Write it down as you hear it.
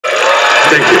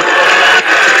Thank you.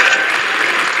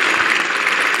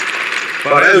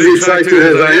 But as excited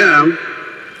as I am,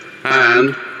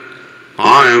 and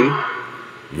I am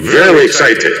very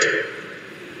excited,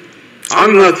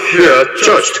 I'm not here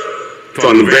just to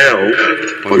unveil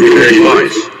a new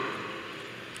device.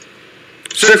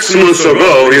 6 months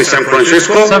ago in San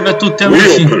Francisco, we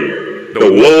opened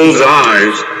the world's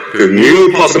eyes to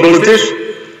new possibilities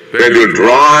that will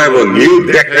drive a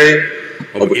new decade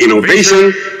of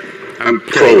innovation and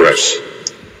progress.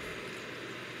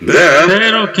 There,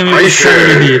 I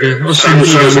share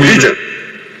Samsung's vision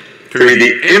to be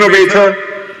the innovator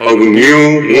of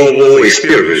new novel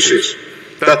experiences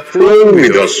that flow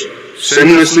with us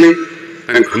seamlessly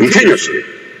and continuously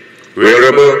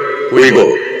wherever we go.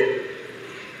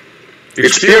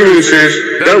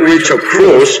 Experiences that reach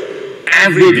across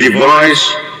every device,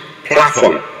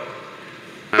 platform,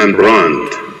 and brand.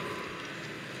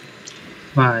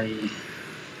 Vai.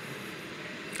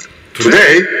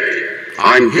 Today,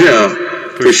 I'm here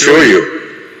to show you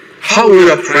how we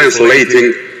are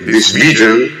translating this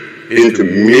vision into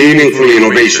meaningful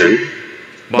innovation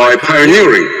by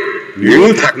pioneering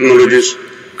new technologies,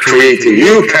 creating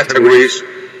new categories,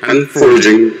 and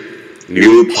forging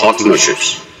new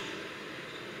partnerships.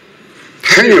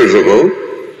 10 years ago,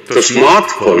 the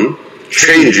smartphone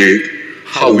changed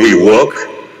how we work,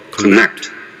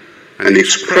 connect, and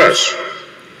express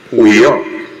who we are.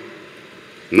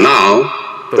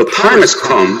 Now, the time has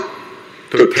come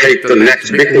to take the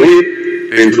next big leap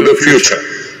into the future.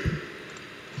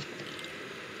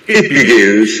 It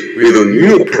begins with a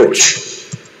new approach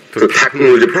to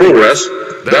technology progress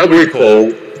that we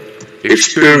call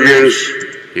experience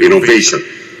innovation.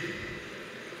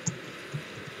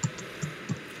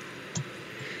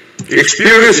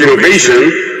 Experience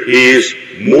innovation is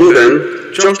more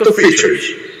than just the features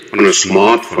on a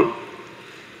smartphone.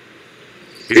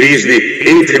 It is the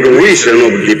integration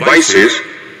of devices,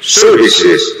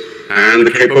 services,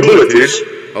 and capabilities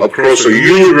across a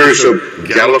universe of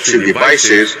Galaxy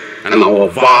devices and our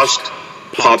vast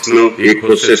partner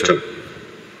ecosystem,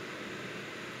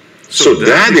 so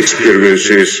that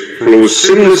experiences flow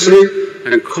seamlessly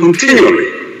and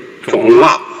continually to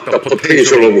unlock the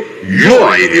potential of your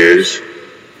ideas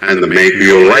and make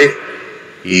your life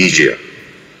easier.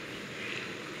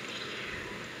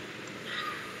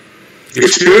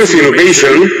 Experience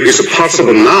innovation is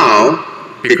possible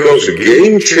now because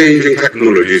game-changing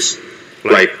technologies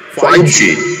like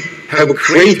 5G have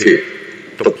created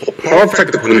the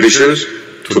perfect conditions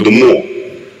to do more.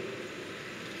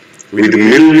 With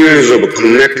millions of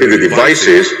connected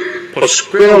devices per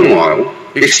square mile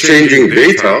exchanging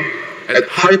data at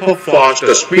hyper-fast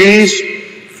speeds,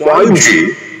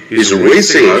 5G is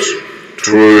racing us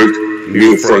toward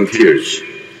new frontiers.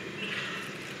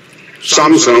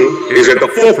 Samsung is at the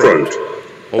forefront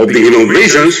of the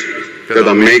innovations that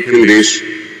are making this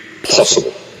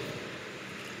possible.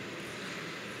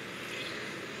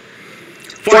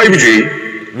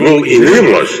 5G will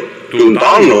enable us to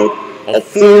download a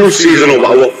full season of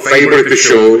our favorite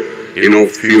show in a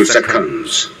few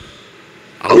seconds.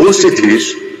 Our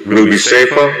cities will be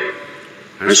safer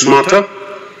and smarter.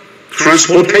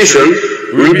 Transportation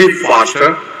will be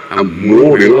faster and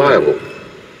more reliable.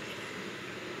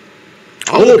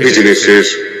 Our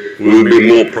businesses will be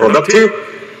more productive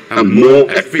and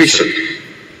more efficient.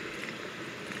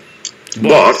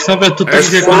 But as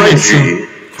 5G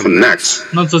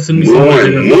connects more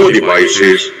and more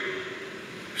devices,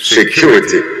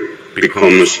 security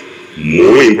becomes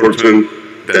more important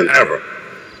than ever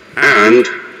and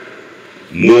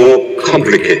more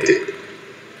complicated.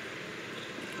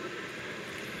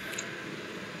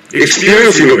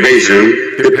 Experience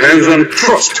innovation depends on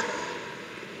trust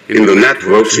in the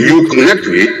networks you connect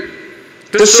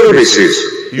with, the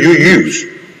services you use,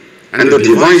 and the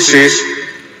devices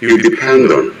you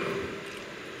depend on.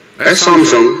 At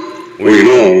Samsung, we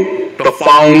know the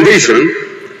foundation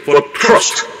for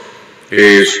trust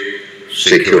is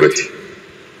security.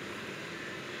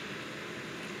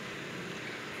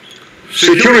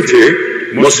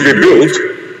 Security must be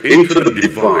built into the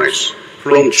device,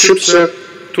 from chipset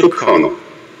to kernel,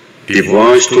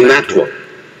 device to network,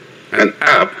 and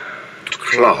app to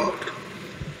cloud.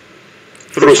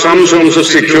 Through Samsung's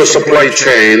secure supply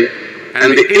chain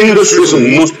and the industry's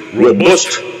most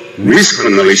robust risk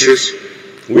analysis,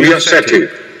 we are setting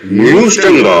new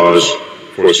standards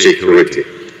for security.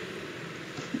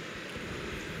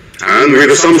 And with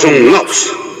Samsung Knox,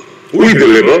 we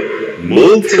deliver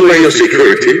multi-layer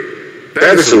security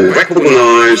that is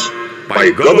recognized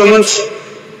by governments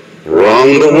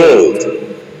around the world.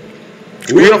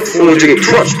 We are forging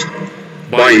trust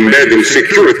by embedding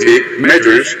security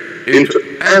measures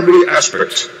into every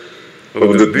aspect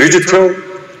of the digital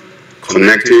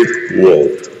connected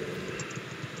world.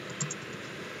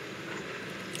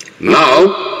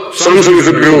 Now, Samsung is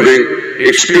building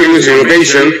experience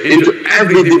innovation into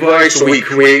every device we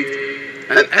create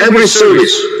and every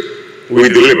service we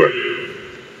deliver.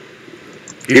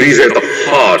 It is at the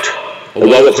heart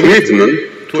of our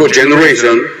commitment to a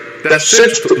generation that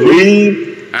sets to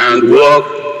live and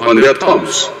work on their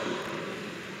terms.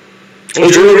 A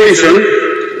generation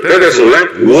that has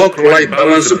left work-life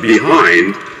balance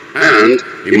behind and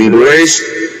embraced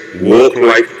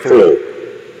work-life flow.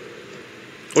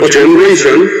 A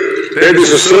generation that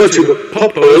is searching for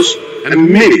purpose and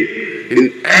meaning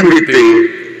in everything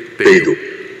they do.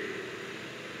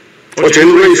 A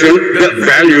generation that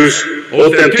values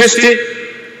authenticity,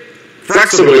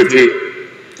 flexibility,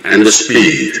 and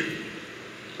speed.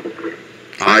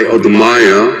 I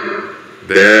admire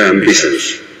their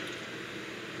ambitions.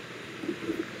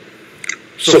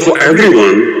 So for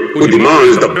everyone who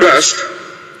demands the best,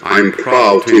 I'm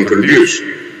proud to introduce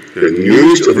the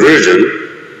newest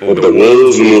version of the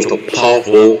world's most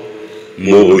powerful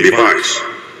mobile device.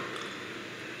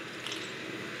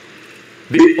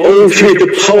 The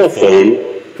ultimate power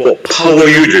phone for power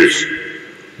users,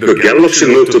 the Galaxy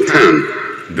Note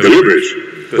 10 delivers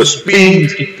the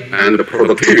speed and the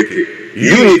productivity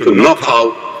you need to knock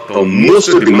out the most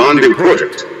demanding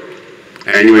project,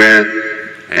 anywhere,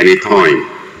 anytime.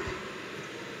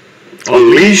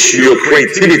 Unleash your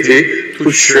creativity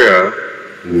to share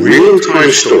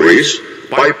real-time stories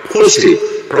by posting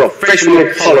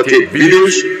professional quality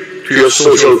videos to your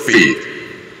social feed.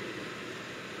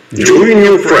 Join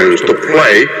your friends to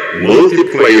play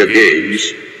multiplayer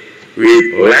games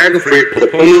with lag-free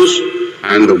performance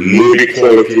and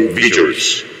movie-quality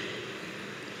visuals.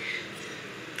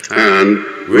 And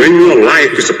when your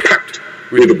life is packed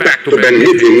with back-to-back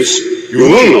meetings, you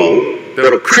will know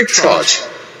that a quick charge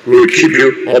will keep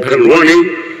you up and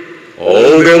running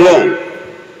all day long.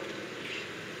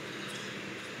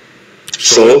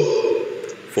 So,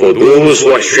 for those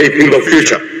who are shaping the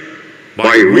future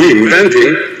by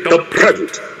reinventing the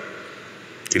present,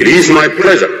 it is my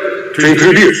pleasure to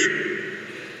introduce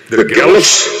the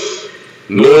Galaxy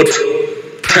Note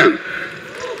 10.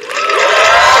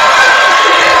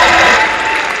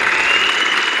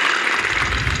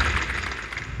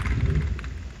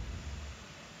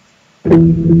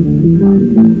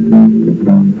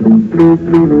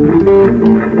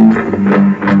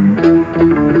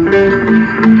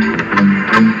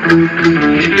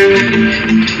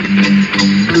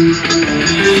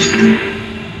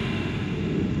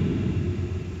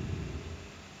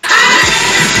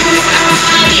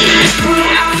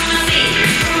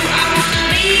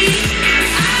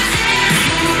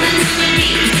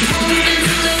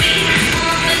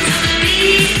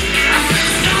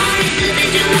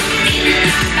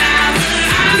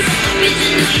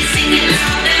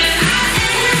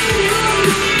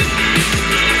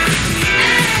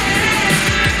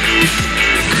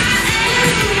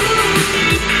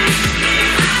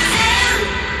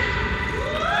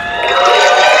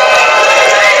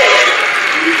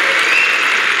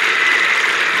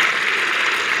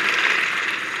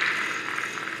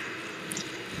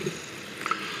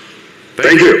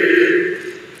 Thank you.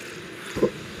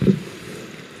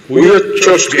 We are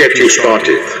just getting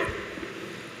started.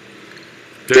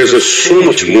 There's so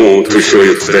much more to show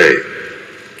you today.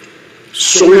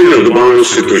 So many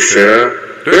advances to share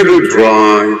that will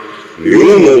drive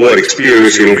new mobile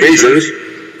experience innovations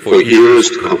for years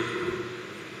to come.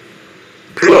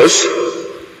 Plus,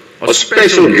 a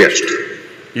special guest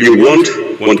you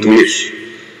won't want to miss.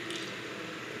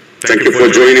 Thank you for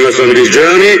joining us on this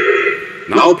journey.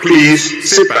 Now please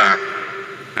sit back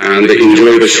and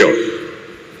enjoy the show.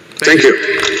 Thank you.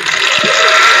 Ladies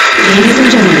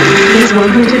and gentlemen, please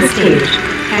welcome to the stage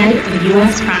Head of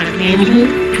U.S. Product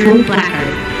Management, Drew Blackard.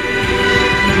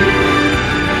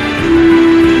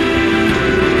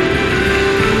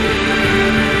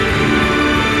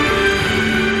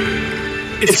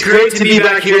 It's great to be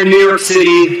back here in New York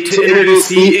City to introduce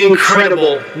the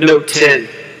incredible Note 10.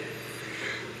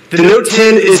 The Note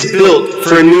 10 is built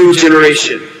for a new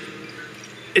generation.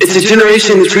 It's a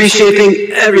generation that's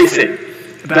reshaping everything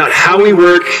about how we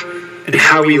work and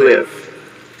how we live.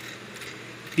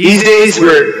 These days,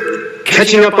 we're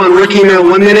catching up on work email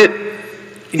 1 minute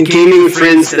and gaming with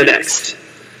friends the next.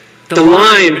 The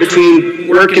line between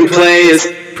work and play has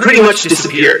pretty much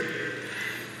disappeared.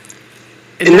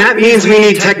 And that means we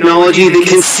need technology that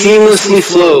can seamlessly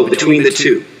flow between the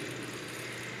two.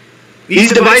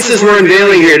 These devices we're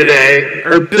unveiling here today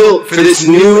are built for this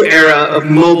new era of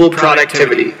mobile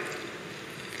productivity.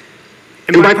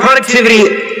 And by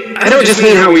productivity, I don't just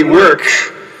mean how we work.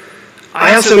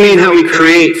 I also mean how we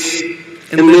create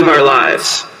and live our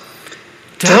lives.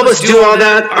 To help us do all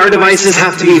that, our devices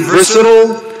have to be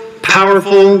versatile,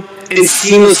 powerful, and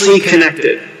seamlessly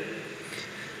connected.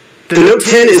 The Note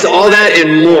 10 is all that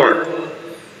and more.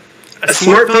 A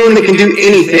smartphone that can do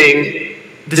anything,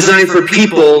 designed for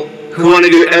people who want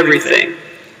to do everything.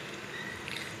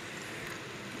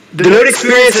 The Note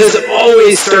experience has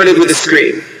always started with a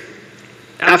screen.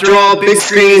 After all, big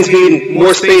screens mean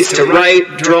more space to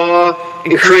write, draw,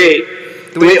 and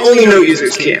create the way only Note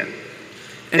users can.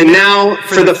 And now,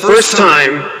 for the first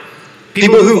time,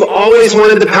 people who've always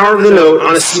wanted the power of the Note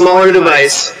on a smaller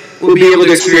device will be able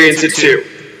to experience it too.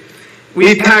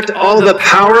 We've packed all the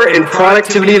power and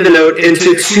productivity of the Note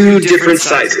into 2 different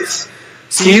sizes,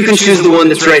 so you can choose the one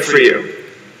that's right for you.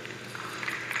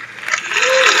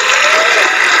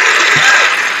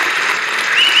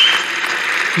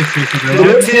 The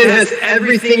Note 10 has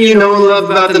everything you know and love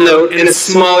about the Note in a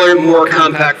smaller, more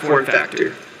compact form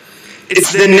factor.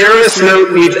 It's the narrowest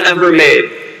Note we've ever made.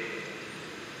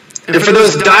 And for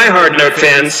those die-hard Note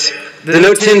fans, the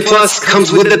Note 10 Plus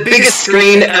comes with the biggest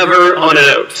screen ever on a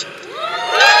Note.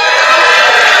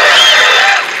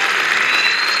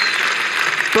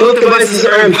 Both devices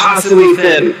are impossibly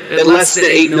thin, at less than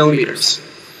 8 millimeters.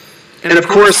 And of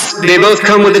course, they both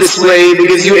come with a display that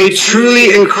gives you a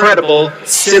truly incredible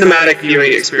cinematic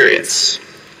viewing experience.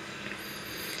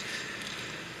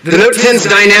 The Note 10's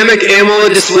dynamic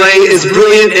AMOLED display is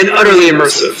brilliant and utterly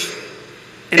immersive.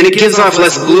 And it gives off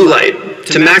less blue light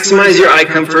to maximize your eye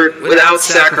comfort without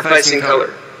sacrificing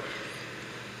color.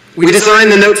 We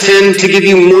designed the Note 10 to give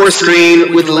you more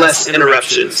screen with less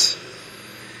interruptions.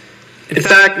 In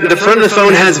fact, the front of the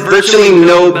phone has virtually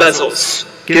no bezels,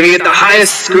 giving it the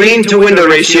highest screen-to-window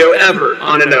ratio ever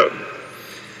on a Note.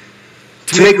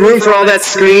 To make room for all that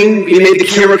screen, we made the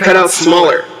camera cutout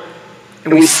smaller,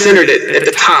 and we centered it at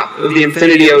the top of the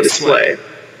Infinity O display.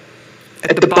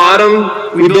 At the bottom,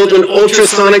 we built an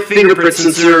ultrasonic fingerprint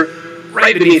sensor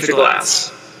right beneath the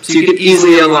glass, so you can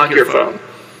easily unlock your phone.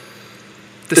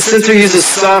 The sensor uses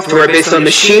software based on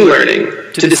machine learning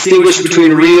to distinguish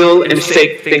between real and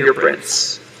fake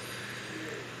fingerprints.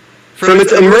 From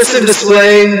its immersive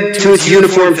display to its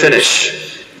uniform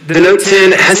finish, the Note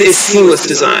 10 has a seamless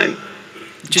design,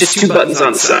 just 2 buttons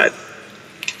on the side.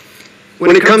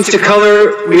 When it comes to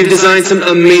color, we've designed some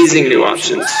amazing new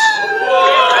options.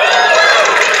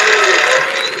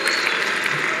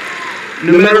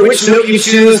 No matter which Note you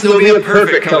choose, there'll be a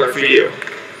perfect color for you,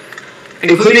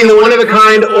 including the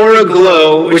one-of-a-kind Aura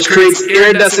Glow, which creates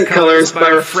iridescent colors by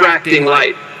refracting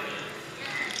light.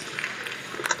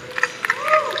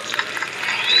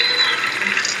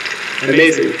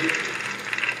 Amazing.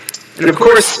 And of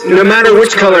course, no matter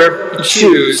which color you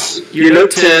choose, your Note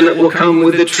 10 will come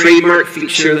with the trademark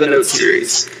feature of the Note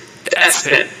series, the S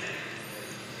Pen.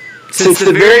 Since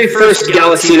the very first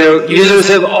Galaxy Note, users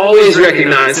have always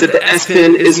recognized that the S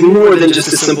Pen is more than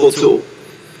just a simple tool.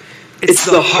 It's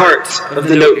the heart of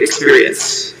the Note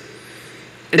experience.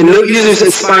 And Note users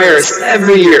inspire us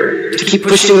every year to keep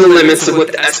pushing the limits of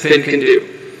what the S Pen can do.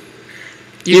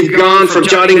 You've gone from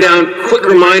jotting down quick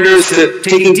reminders to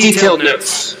taking detailed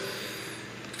notes,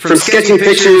 from sketching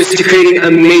pictures to creating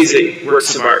amazing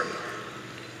works of art.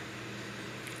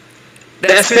 The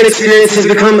S Pen experience has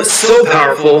become so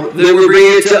powerful that we're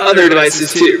bringing it to other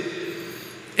devices too,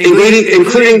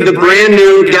 including the brand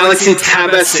new Galaxy Tab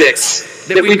S6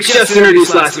 that we just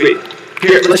introduced last week.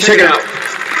 Here, let's check it out.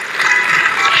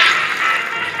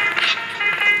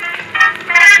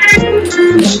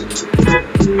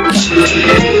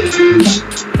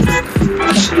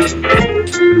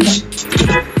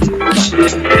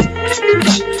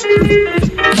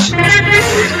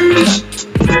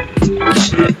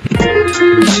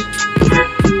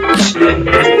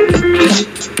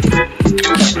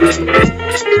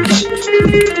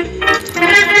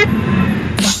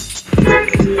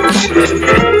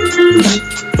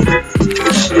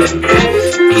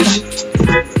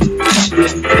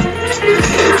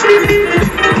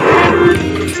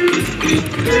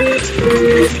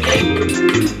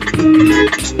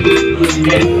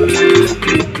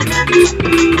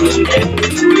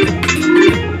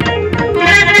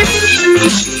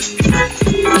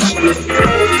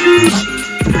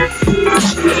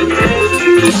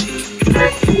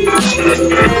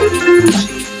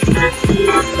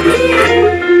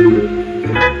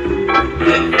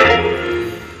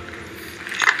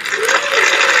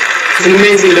 It's an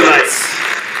amazing device.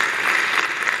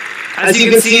 As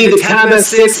you can see, the Tab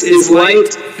S6 is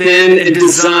light, thin, and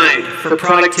designed for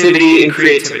productivity and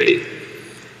creativity.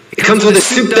 It comes with a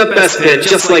souped-up S Pen,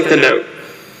 just like the Note.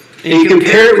 And you can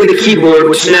pair it with a keyboard,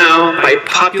 which now, by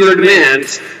popular demand,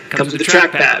 comes with a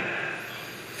trackpad.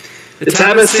 The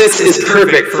Tab S6 is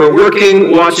perfect for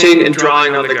working, watching, and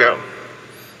drawing on the go.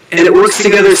 And it works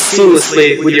together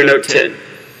seamlessly with your Note 10.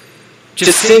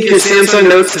 Just sync your Samsung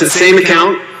Notes to the same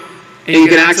account, and you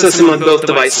can access them on both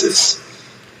devices.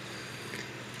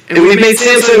 And we've made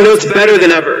Samsung Notes better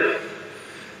than ever.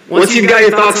 Once you've got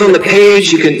your thoughts on the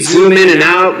page, you can zoom in and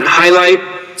out and highlight,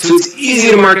 so it's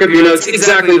easy to mark up your notes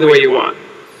exactly the way you want.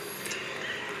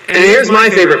 And here's my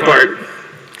favorite part.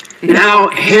 Now,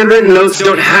 handwritten notes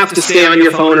don't have to stay on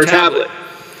your phone or tablet.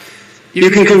 You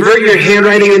can convert your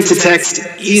handwriting into text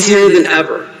easier than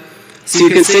ever. So you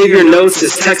can save your notes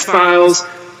as text files,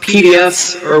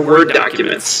 PDFs, or Word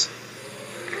documents.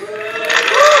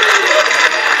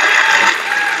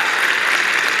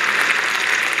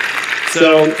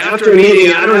 So after a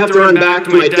meeting, I don't have to run back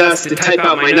to my desk to type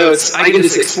out my notes. I can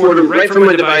just export them right from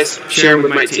my device, share them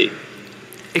with my team.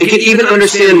 It can even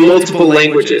understand multiple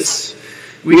languages.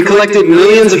 We collected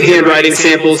millions of handwriting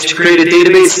samples to create a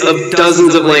database of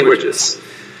dozens of languages.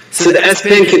 So the S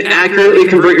Pen can accurately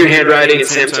convert your handwriting in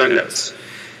Samsung Notes.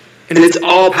 And it's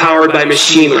all powered by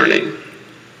machine learning.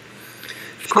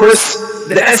 Of course,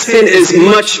 the S Pen is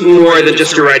much more than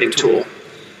just a writing tool.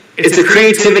 It's a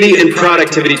creativity and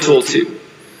productivity tool too.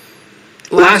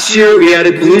 Last year, we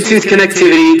added Bluetooth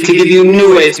connectivity to give you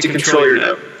new ways to control your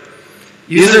Note.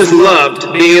 Users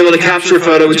loved being able to capture a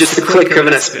photo with just a click of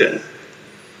an S Pen.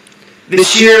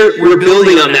 This year, we're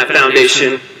building on that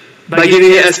foundation by giving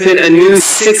the S Pen a new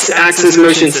 6-axis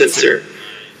motion sensor,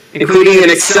 including an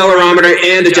accelerometer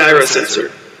and a gyro sensor.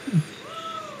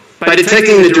 By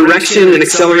detecting the direction and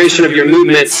acceleration of your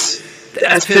movements, the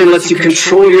S Pen lets you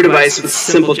control your device with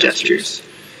simple gestures.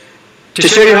 To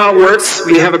show you how it works,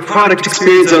 we have a product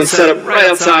experience zone set up right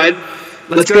outside.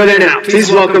 Let's go there now.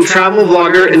 Please welcome travel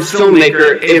vlogger and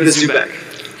filmmaker Ava Zubek.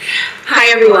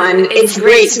 Hi everyone, it's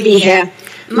great to be here.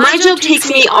 My job takes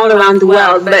me all around the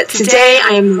world, but today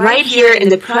I am right here in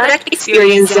the product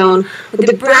experience zone with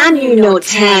the brand new Note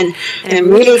 10, and I'm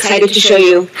really excited to show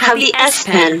you how the S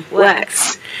Pen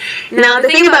works. Now, the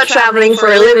thing about traveling for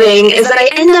a living is that I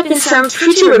end up in some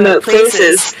pretty remote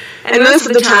places, and most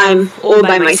of the time, all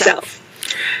by myself.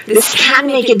 This can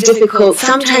make it difficult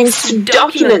sometimes to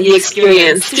document the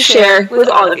experience to share with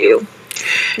all of you.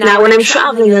 Now, when I'm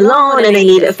traveling alone and I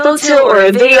need a photo or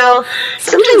a video,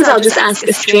 sometimes I'll just ask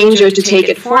a stranger to take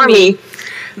it for me.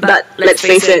 But let's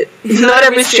face it, not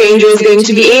every stranger is going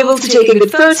to be able to take a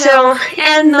good photo,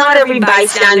 and not every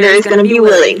bystander is going to be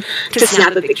willing to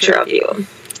snap a picture of you.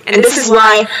 And this is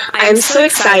why I am so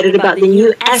excited about the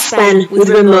new S Pen with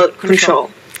remote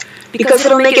control. Because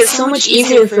it'll make it so much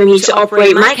easier for me to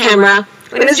operate my camera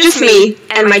when it's just me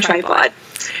and my tripod.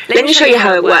 Let me show you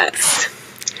how it works.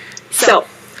 So,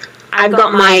 I've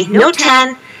got my Note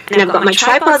 10 and I've got my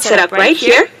tripod set up right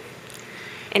here.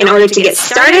 In order to get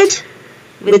started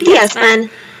with the S Pen,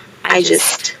 I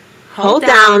just hold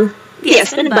down the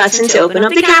S Pen button to open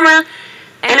up the camera,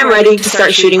 and I'm ready to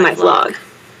start shooting my vlog.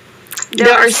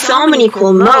 There are so many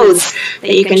cool modes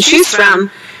that you can choose from,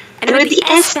 and with the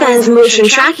S Pen's motion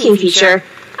tracking feature,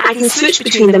 I can switch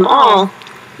between them all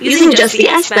using just the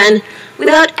S Pen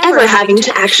without ever having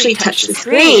to actually touch the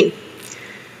screen.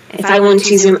 If I want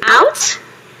to zoom out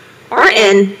or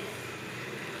in,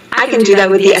 I can do that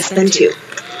with the S Pen too.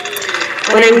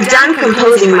 When I'm done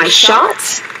composing my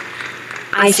shots,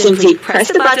 I simply press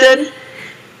the button,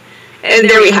 and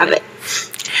there we have it.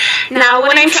 Now,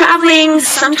 when I'm traveling,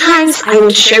 sometimes I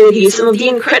want to share with you some of the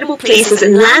incredible places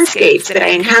and landscapes that I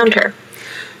encounter.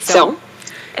 So,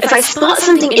 if I spot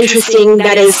something interesting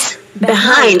that is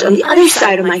behind on the other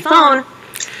side of my phone,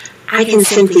 I can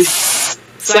simply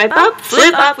swipe up,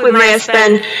 flip up with my S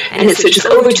Pen, and it switches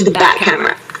over to the back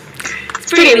camera.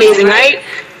 It's pretty amazing, right?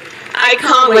 I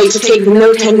can't wait to take the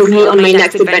Note 10 with me on my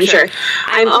next adventure.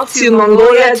 I'm off to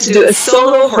Mongolia to do a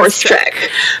solo horse trek,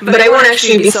 but I won't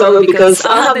actually be solo because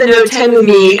I'll have the Note 10 with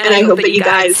me, and I hope that you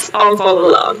guys all follow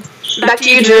along. Back to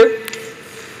you, Drew.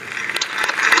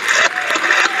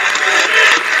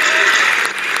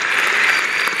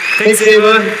 Thanks,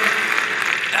 Ava.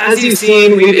 As you've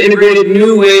seen, we've integrated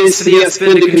new ways for the S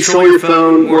Pen to control your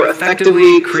phone more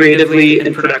effectively, creatively,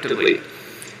 and productively.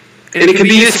 And it can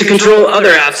be used to control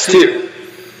other apps too.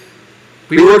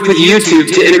 We worked with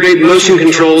YouTube to integrate motion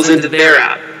controls into their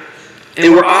app.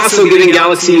 And we're also giving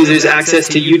Galaxy users access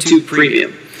to YouTube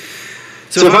Premium.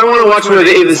 So if I want to watch one of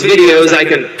Ava's videos, I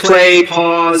can play,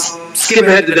 pause, skip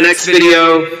ahead to the next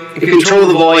video, and control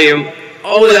the volume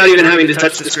all without even having to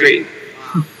touch the screen.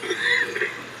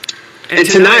 And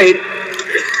tonight,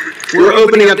 we're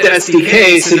opening up the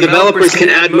SDK so developers can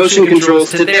add motion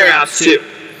controls to their apps too.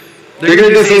 They're going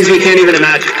to do things we can't even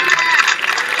imagine.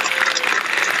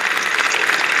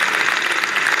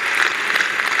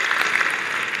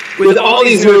 With all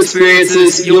these new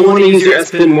experiences, you'll want to use your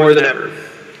S Pen more than ever.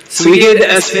 So we gave the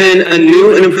S Pen a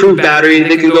new and improved battery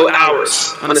that can go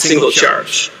hours on a single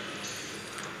charge.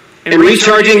 And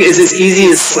recharging is as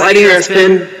easy as sliding your S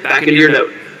Pen back into your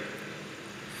Note.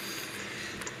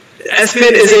 The S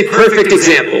Pen is a perfect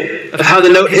example of how the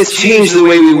Note has changed the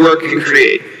way we work and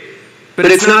create. But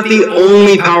it's not the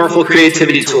only powerful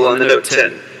creativity tool on the Note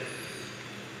 10.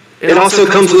 It also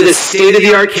comes with a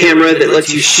state-of-the-art camera that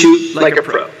lets you shoot like a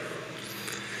pro.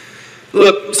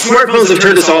 Look, smartphones have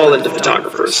turned us all into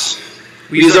photographers.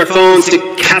 We use our phones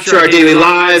to capture our daily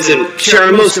lives and share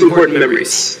our most important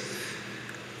memories.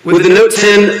 With the Note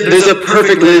 10, there's a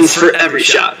perfect lens for every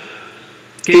shot,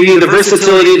 giving you the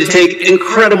versatility to take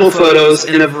incredible photos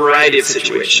in a variety of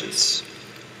situations.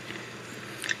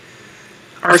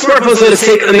 Our smartphones let us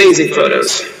take amazing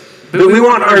photos, but we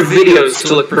want our videos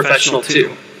to look professional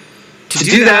too. To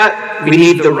do that, we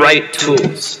need the right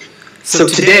tools. So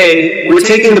today, we're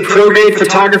taking the pro-grade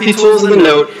photography tools of the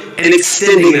Note and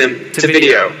extending them to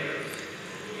video.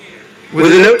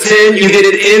 With the Note 10, you get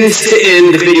an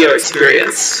end-to-end video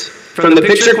experience, from the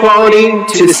picture quality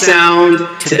to the sound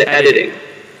to the editing.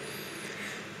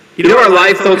 You know our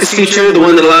live focus feature, the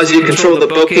one that allows you to control the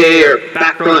bokeh or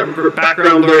background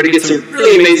blur to get some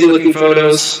really amazing looking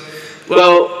photos?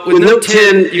 Well, with Note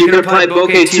 10, you can apply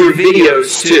bokeh to your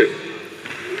videos too.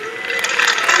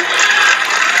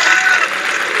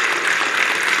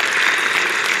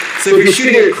 So if you're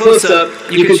shooting a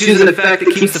close-up, you can choose an effect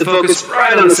that keeps the focus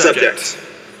right on the subject.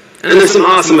 And there's some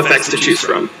awesome effects to choose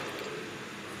from.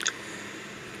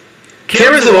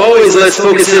 Cameras have always let us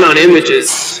focus in on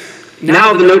images.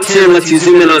 Now the Note 10 lets you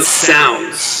zoom in on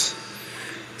sounds.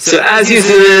 So as you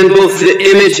zoom in, both the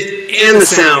image and the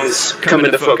sounds come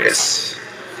into focus.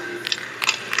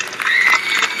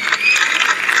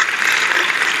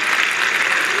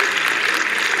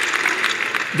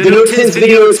 The Note 10's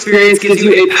video experience gives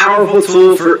you a powerful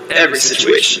tool for every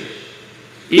situation,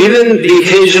 even the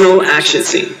occasional action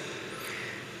scene.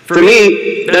 For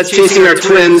me, that's chasing our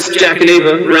twins, Jack and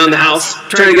Ava, around the house,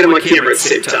 trying to get them on camera at the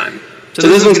same time. So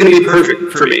this one's going to be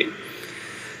perfect for me.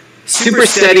 Super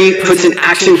Steady puts an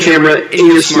action camera in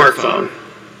your smartphone.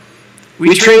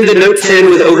 We trained the Note 10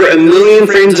 with over 1 million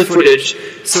frames of footage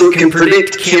so it can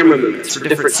predict camera movements for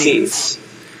different scenes.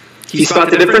 Can you spot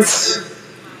the difference?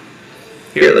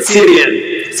 Here, let's see it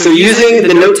again. So using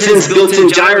the Note 10's built-in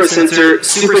gyro sensor,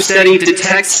 Super Steady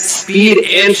detects speed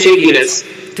and shakiness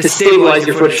to stabilize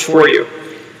your footage for you.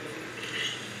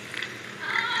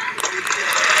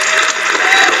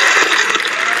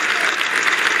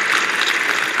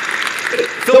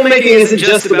 Filmmaking isn't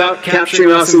just about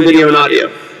capturing awesome video and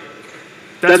audio.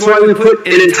 That's why we put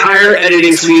an entire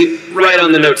editing suite right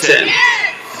on the Note 10.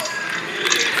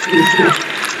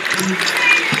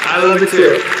 I love it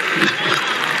too.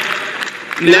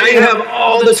 Now you have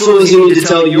all the tools you need to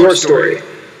tell your story.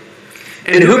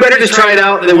 And who better to try it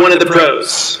out than one of the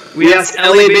pros? We asked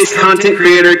LA-based content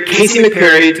creator Casey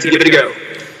McPerry to give it a go.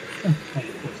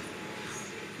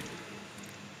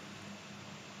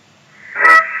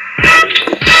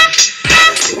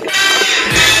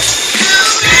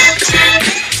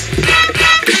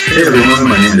 Hey everyone,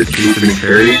 my name is Casey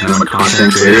McPerry, and I'm a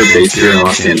content creator based here in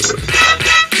Los Angeles.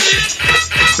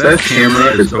 Best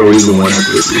camera is always the one that's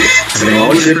with you. Having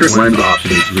all the different lens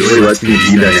options really lets me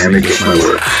be dynamic with my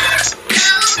work.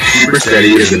 Super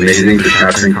Steady is amazing for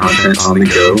capturing content on the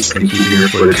go and keeping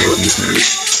your footage looking smooth.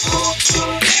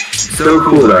 It's so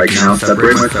cool that I can now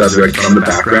separate my subject from the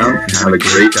background and have a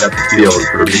great depth of field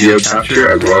for video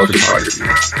capture as well as photography.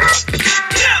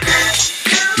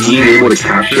 Being able to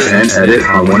capture and edit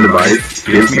on one device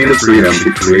gives me the freedom to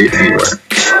create anywhere.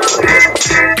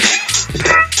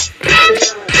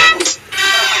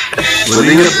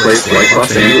 Living in a place like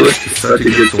Los Angeles is such a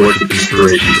good source of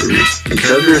inspiration for me.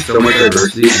 Because there's so much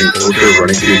diversity and culture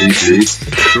running through these streets,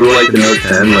 a tool like the Note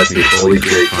 10 lets me fully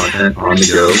create content on the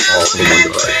go, all from one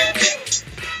device.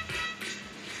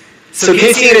 So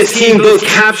Casey and his team both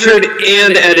captured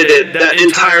and edited that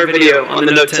entire video on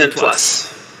the Note 10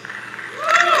 Plus.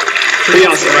 Pretty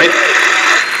awesome, right?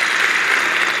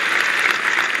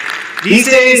 These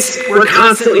days, we're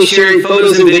constantly sharing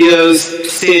photos and videos to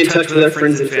stay in touch with our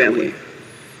friends and family.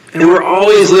 And we're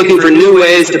always looking for new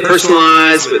ways to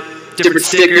personalize with different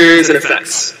stickers and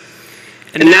effects.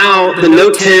 And now, the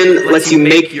Note 10 lets you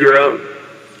make your own.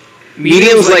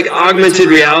 Mediums like augmented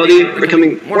reality are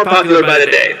becoming more popular by the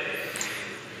day.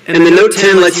 And the Note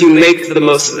 10 lets you make the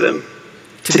most of them.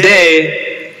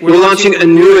 Today, we're launching a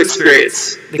new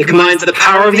experience that combines the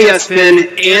power of the S Pen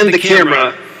and the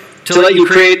camera to let you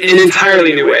create in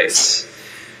entirely new ways.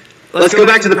 Let's go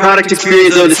back to the product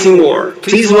experience zone to see more.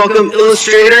 Please welcome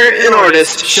illustrator and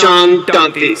artist Sean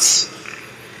Dantes.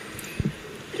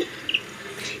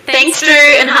 Thanks, Drew,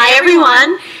 and hi,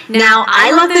 everyone. Now,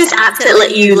 I love those apps that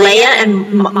let you layer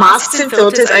and masks and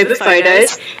filters over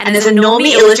photos, and as a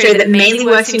normie illustrator that mainly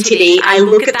works in 2D, I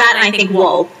look at that and I think,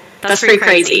 whoa, that's pretty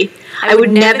crazy. I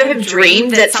would never have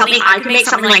dreamed that I could make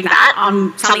something like that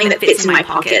on something that fits in my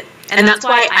pocket. And that's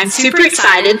why I'm super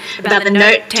excited about the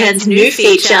Note 10's new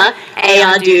feature,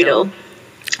 AR Doodle.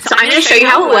 So I'm going to show you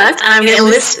how it works, and I'm going to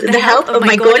enlist the help of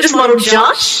my gorgeous model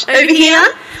Josh over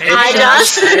here. Hi, Josh.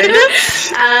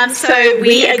 So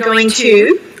we are going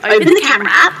to open the camera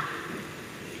app,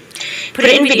 put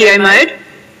it in video mode,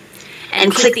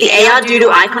 and click the AR Doodle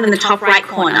icon in the top right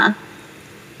corner.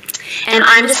 And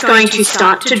I'm just going to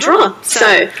start to draw. So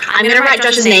I'm going to write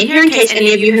Josh's name here in case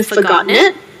any of you have forgotten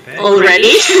it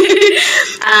already.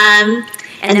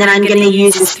 And then I'm going to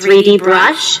use this 3D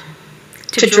brush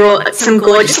to draw some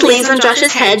gorgeous leaves on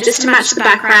Josh's head just to match the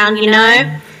background, you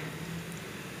know.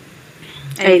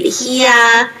 Over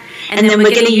here. And then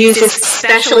we're going to use this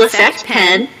special effect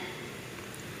pen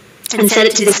and set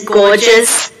it to this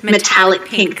gorgeous metallic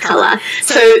pink color.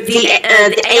 So the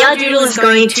AR Doodle is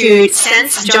going to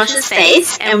sense Josh's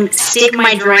face and stick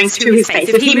my drawings to his face.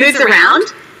 If he moves around,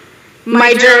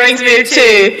 my drawings move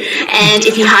too. And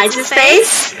if he hides his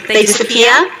face, they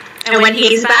disappear. And when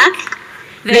he's back,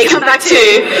 they come back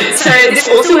too. So this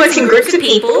also works in groups of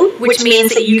people, which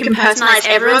means that you can personalize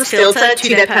everyone's filter to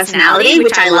their personality,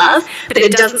 which I love, but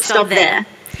it doesn't stop there.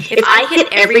 If I hit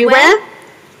everywhere,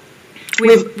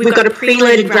 we've got a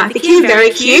preloaded graphic here,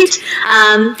 very cute,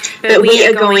 but we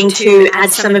are going to add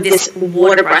some of this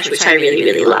water brush, which I really,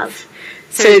 really love.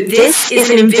 So this is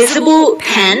an invisible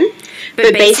pen,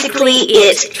 but basically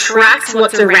it tracks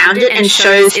what's around it and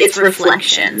shows its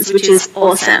reflections, which is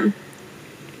awesome.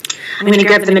 I'm going to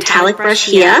grab the metallic brush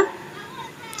here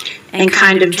and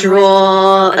kind of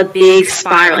draw a big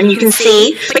spiral. And you can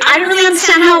see, like, I don't really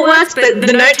understand how it works, but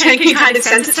the Note 10 can kind of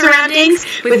sense its surroundings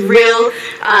with real,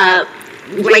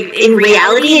 like, in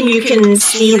reality, and you can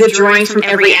see the drawings from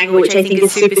every angle, which I think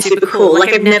is super, super cool.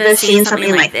 Like, I've never seen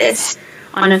something like this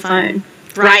on a phone.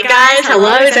 Right, guys?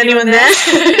 Hello? Is anyone there?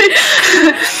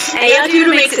 AR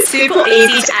Doodle makes it super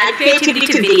easy to add creativity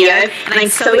to video, and I'm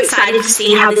so excited to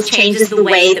see how this changes the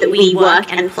way that we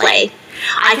work and play.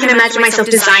 I can imagine myself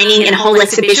designing a whole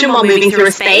exhibition while moving through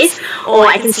a space, or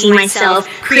I can see myself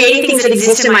creating things that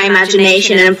exist in my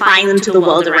imagination and applying them to the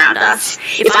world around us.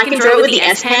 If I can draw it with the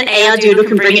S Pen, AR Doodle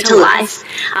can bring it to life.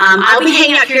 I'll be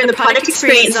hanging out here in the product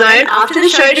experience zone after the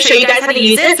show to show you guys how to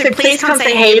use it, so please come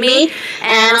say hey to me,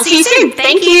 and I'll see you soon.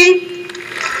 Thank you.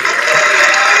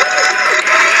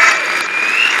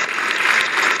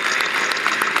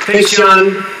 Thanks,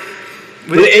 Sean.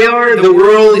 With AR, the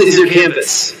world is your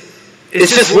canvas.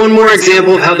 It's just one more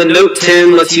example of how the Note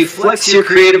 10 lets you flex your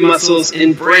creative muscles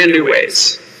in brand new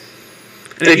ways.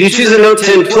 And if you choose a Note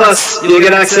 10 Plus, you'll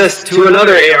get access to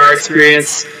another AR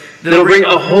experience that'll bring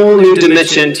a whole new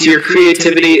dimension to your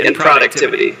creativity and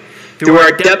productivity through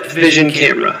our depth vision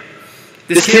camera.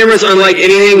 This camera is unlike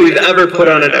anything we've ever put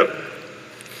on a Note.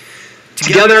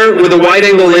 Together with a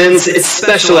wide-angle lens, it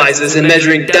specializes in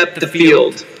measuring depth of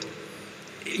field.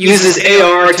 It uses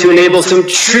AR to enable some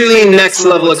truly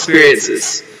next-level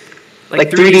experiences, like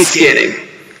 3D scanning.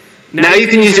 Now you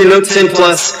can use your Note 10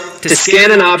 Plus to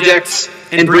scan an object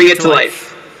and bring it to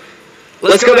life.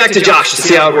 Let's go back to Josh to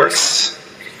see how it works.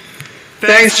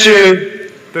 Thanks, Drew.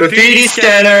 The 3D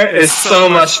scanner is so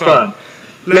much fun.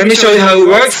 Let me show you how it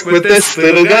works with this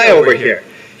little guy over here.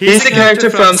 He's a character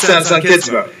from Samsung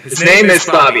Gizmo. His name is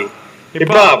Bobby. Hey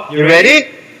Bob, you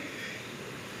ready?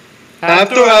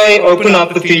 After I open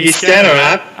up the 3D scanner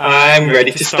app, I'm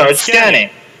ready to start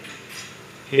scanning.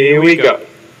 Here we go.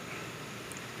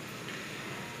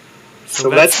 So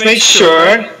let's make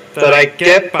sure that I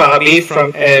get Bobby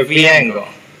from every angle.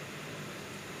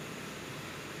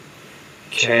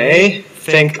 Okay,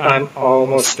 think I'm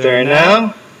almost there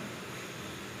now.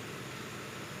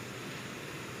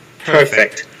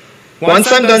 Perfect.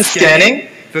 Once I'm done scanning,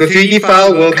 the 3D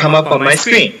file will come up on my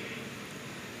screen.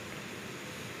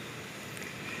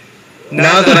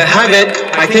 Now that I have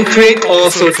it, I can create all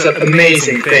sorts of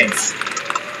amazing things.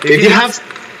 If you have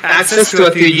access to a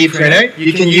 3D printer,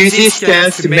 you can use these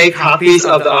scans to make copies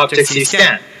of the objects you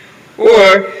scan.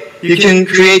 Or you can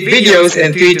create videos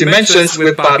in 3 dimensions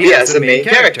with Bobby as the main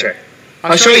character.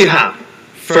 I'll show you how.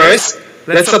 First,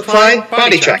 let's apply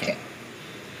body tracking.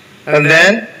 And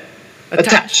then,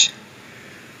 attach.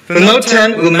 The Note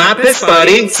 10 will map his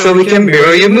body so we can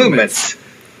mirror your movements.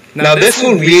 Now this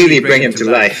will really bring him to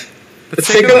life. Let's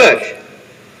take a look.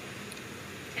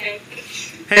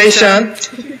 Hey Sean,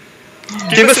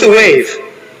 give us a wave.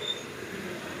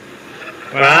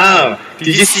 Wow, did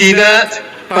you see that?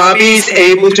 Bobby's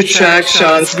able to track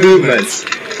Sean's movements.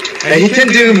 And he can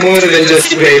do more than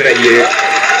just wave at you.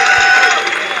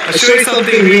 I'll show you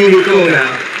something really cool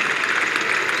now.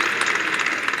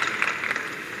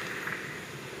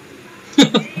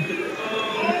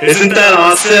 Isn't that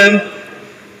awesome?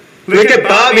 Look at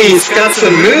Bobby, he's got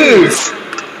some moves.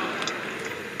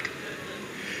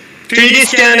 3D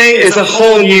scanning is a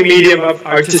whole new medium of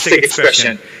artistic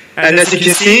expression. And as you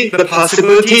can see, the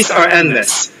possibilities are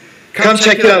endless. Come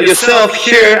check it out yourself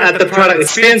here at the Product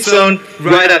Experience Zone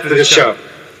right after the show.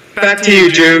 Back to you,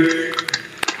 Drew.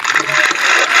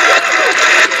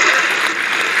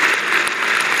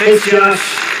 Thanks,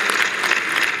 Josh.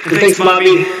 And thanks,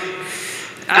 Bobby.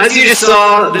 As you just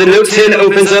saw, the Note 10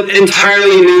 opens up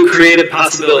entirely new creative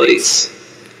possibilities.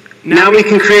 Now we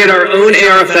can create our own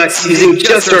AR effects using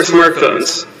just our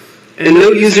smartphones. And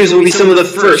Note users will be some of the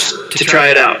first to try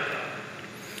it out.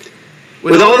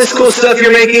 With all this cool stuff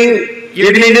you're making,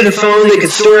 you're going to need a phone that can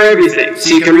store everything,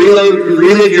 so you can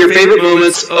relive your favorite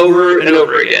moments over and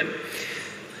over again.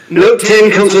 Note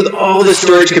 10 comes with all the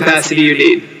storage capacity you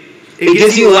need. It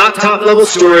gives you laptop-level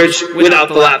storage without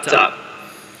the laptop.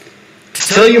 To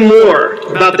tell you more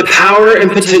about the power and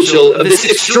potential of this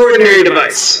extraordinary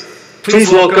device,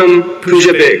 please welcome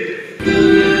Pooja Big.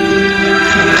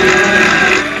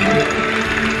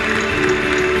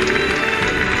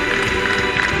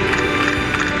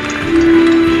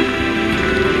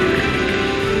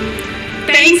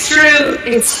 Thanks, Drew.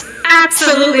 It's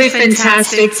absolutely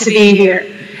fantastic to be here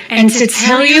and to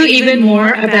tell you even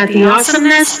more about the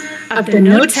awesomeness of the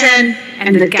Note 10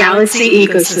 and the Galaxy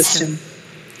ecosystem.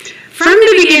 From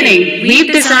the beginning,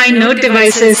 we've designed Note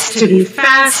devices to be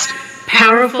fast,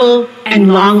 powerful,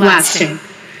 and long-lasting,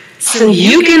 so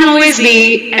you can always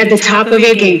be at the top of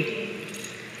your game.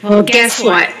 Well, guess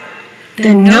what?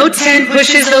 The Note 10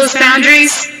 pushes those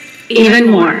boundaries even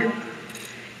more.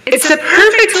 It's a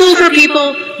perfect tool for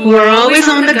people who are always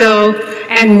on the go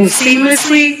and move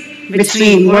seamlessly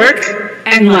between work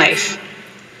and life.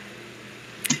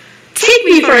 Take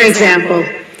me, for example.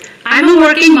 I'm a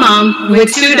working mom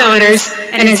with 2 daughters,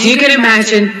 and as you can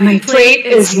imagine, my plate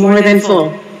is more than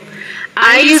full.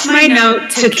 I use my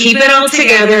Note to keep it all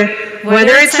together,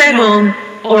 whether it's at home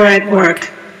or at work.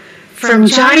 From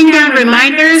jotting down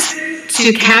reminders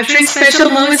to capturing special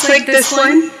moments like this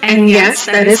one, and yes,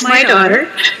 that is my daughter,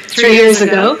 3 years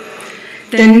ago,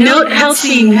 the Note helps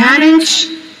me manage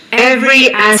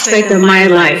every aspect of my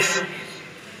life.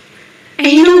 And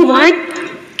you know what?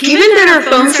 Given that our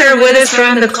phones are with us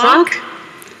around the clock,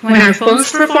 when our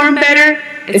phones perform better,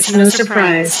 it's no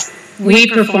surprise. We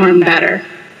perform better.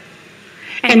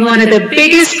 And one of the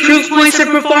biggest proof points of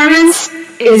performance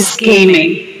is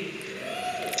gaming.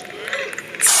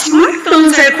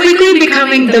 Smartphones are quickly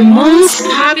becoming the most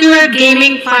popular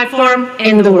gaming platform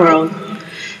in the world.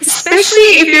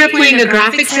 Especially if you're playing a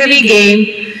graphics-heavy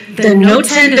game, the Note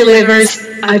 10 delivers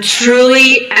a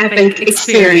truly epic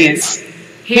experience.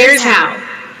 Here's how.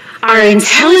 Our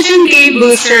intelligent game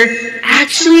booster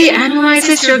actually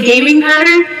analyzes your gaming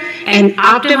pattern and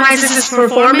optimizes its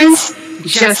performance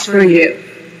just for you.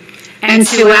 And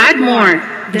to add more,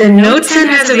 the Note 10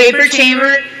 has a vapor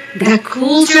chamber that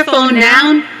cools your phone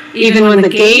down even when the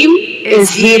game is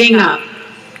heating up.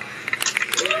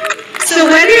 So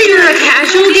whether you're a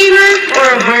casual gamer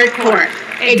or a hardcore,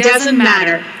 it doesn't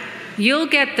matter. You'll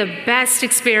get the best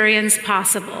experience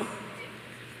possible.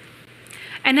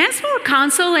 And as more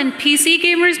console and PC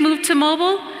gamers move to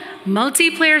mobile,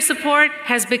 multiplayer support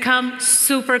has become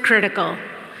super critical.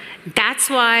 That's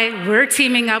why we're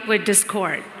teaming up with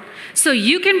Discord, so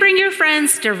you can bring your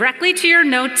friends directly to your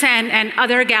Note 10 and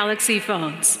other Galaxy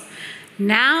phones.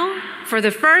 Now, for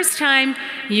the first time,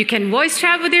 you can voice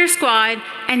chat with your squad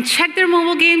and check their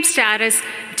mobile game status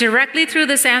directly through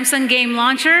the Samsung Game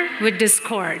Launcher with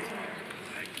Discord.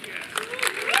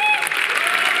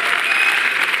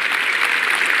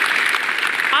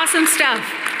 Awesome stuff.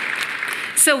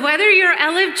 So whether you're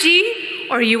LFG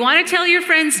or you want to tell your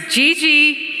friends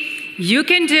GG, you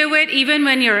can do it even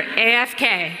when you're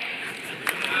AFK.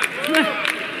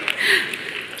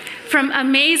 From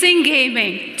amazing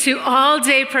gaming to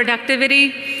all-day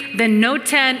productivity, the Note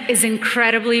 10 is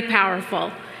incredibly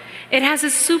powerful. It has a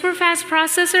super fast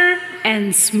processor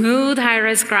and smooth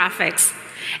high-res graphics.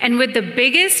 And with the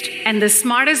biggest and the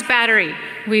smartest battery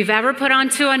we've ever put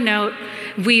onto a Note,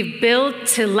 we've built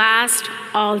to last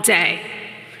all day.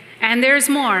 And there's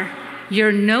more.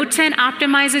 Your Note 10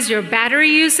 optimizes your battery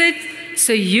usage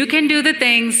so you can do the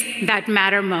things that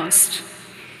matter most.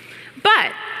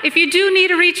 But if you do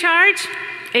need a recharge,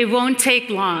 it won't take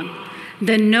long.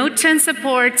 The Note 10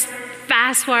 supports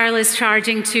fast wireless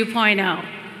charging 2.0.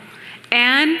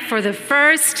 And for the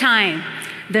first time,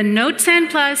 the Note 10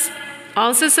 Plus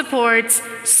also supports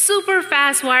super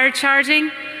fast wired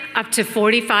charging up to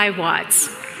 45 watts.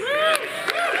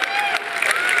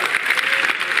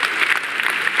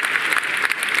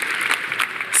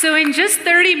 So in just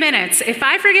 30 minutes, if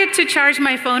I forget to charge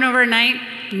my phone overnight,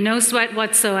 no sweat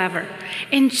whatsoever.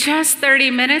 In just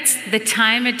 30 minutes, the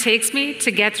time it takes me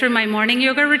to get through my morning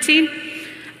yoga routine,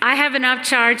 I have enough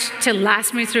charge to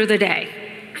last me through the day.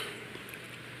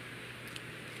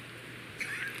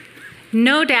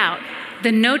 No doubt,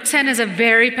 the Note 10 is a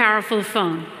very powerful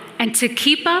phone, and to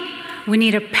keep up, we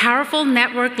need a powerful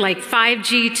network like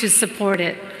 5G to support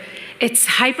it. It's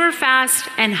hyper-fast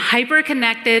and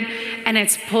hyper-connected, and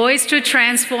it's poised to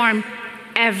transform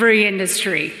every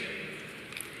industry.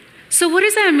 So what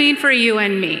does that mean for you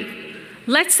and me?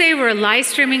 Let's say we're live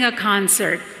streaming a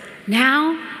concert.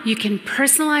 Now you can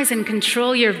personalize and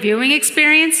control your viewing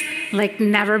experience like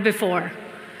never before.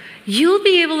 You'll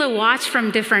be able to watch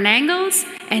from different angles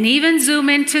and even zoom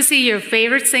in to see your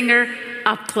favorite singer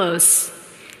up close.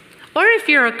 Or if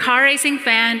you're a car racing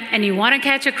fan and you want to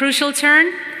catch a crucial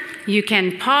turn, you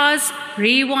can pause,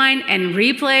 rewind, and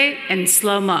replay in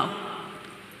slow-mo.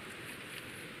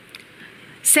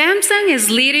 Samsung is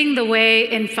leading the way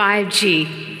in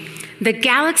 5G. The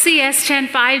Galaxy S10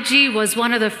 5G was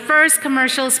one of the first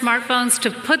commercial smartphones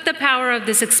to put the power of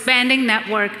this expanding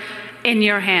network in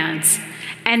your hands.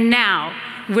 And now,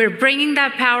 we're bringing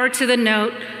that power to the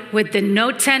Note with the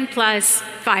Note 10 Plus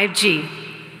 5G.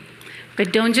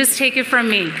 But don't just take it from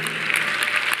me.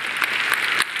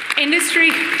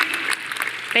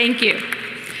 Thank you.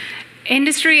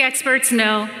 Industry experts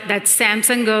know that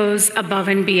Samsung goes above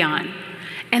and beyond,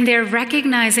 and they're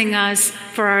recognizing us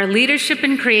for our leadership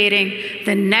in creating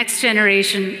the next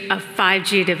generation of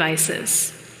 5G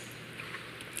devices.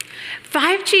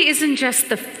 5G isn't just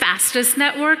the fastest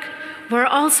network, we're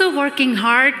also working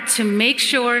hard to make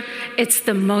sure it's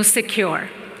the most secure.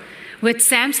 With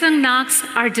Samsung Knox,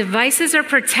 our devices are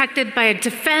protected by a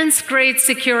defense-grade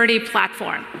security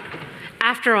platform.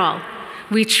 After all,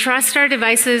 we trust our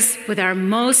devices with our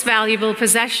most valuable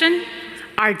possession,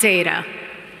 our data.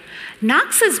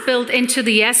 Knox is built into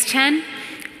the S10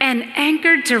 and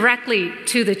anchored directly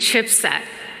to the chipset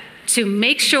to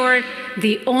make sure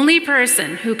the only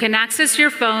person who can access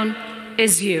your phone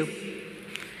is you.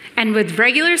 And with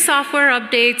regular software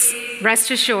updates,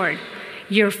 rest assured,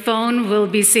 your phone will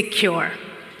be secure.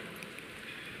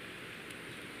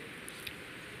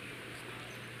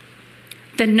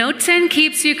 The Note 10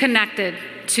 keeps you connected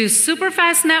to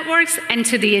super-fast networks and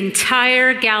to the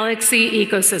entire Galaxy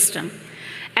ecosystem.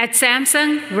 At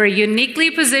Samsung, we're uniquely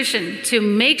positioned to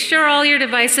make sure all your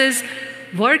devices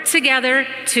work together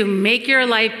to make your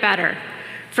life better.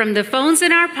 From the phones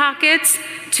in our pockets,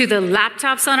 to the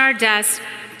laptops on our desks,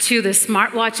 to the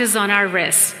smartwatches on our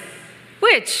wrists.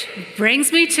 Which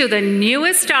brings me to the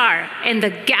newest star in the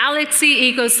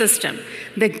Galaxy ecosystem,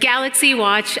 the Galaxy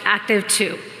Watch Active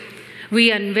 2. We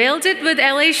unveiled it with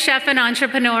LA chef and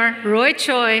entrepreneur Roy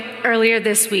Choi earlier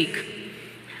this week.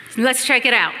 Let's check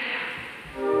it out.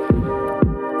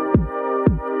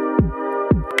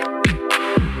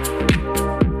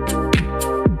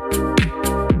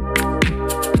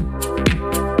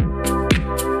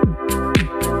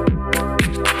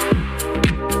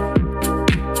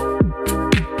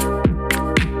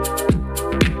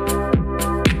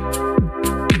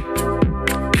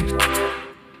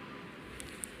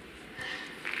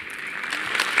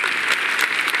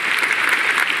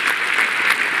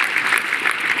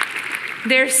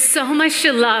 There's so much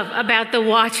to love about the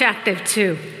Watch Active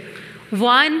 2.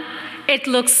 1, it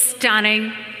looks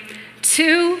stunning.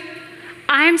 2,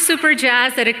 I'm super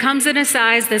jazzed that it comes in a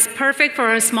size that's perfect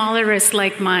for a smaller wrist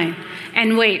like mine.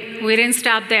 And wait, we didn't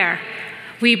stop there.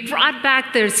 We brought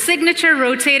back the signature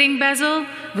rotating bezel,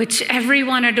 which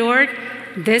everyone adored,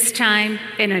 this time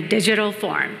in a digital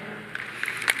form.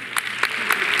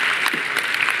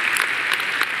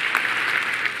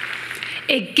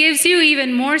 It gives you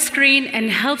even more screen and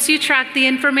helps you track the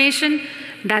information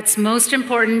that's most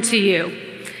important to you.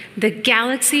 The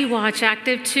Galaxy Watch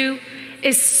Active 2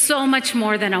 is so much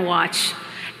more than a watch.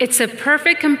 It's a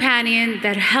perfect companion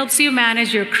that helps you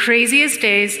manage your craziest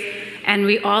days, and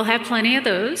we all have plenty of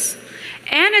those,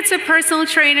 And it's a personal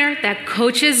trainer that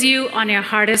coaches you on your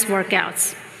hardest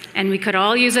workouts. And we could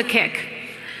all use a kick.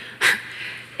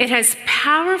 It has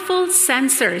powerful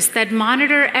sensors that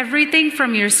monitor everything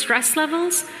from your stress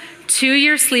levels to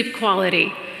your sleep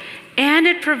quality. And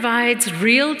it provides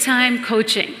real-time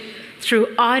coaching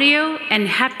through audio and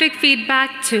haptic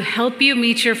feedback to help you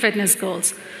meet your fitness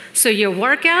goals. So your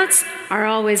workouts are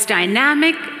always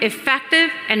dynamic,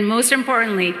 effective, and most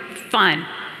importantly, fun.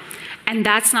 And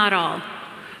that's not all.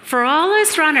 For all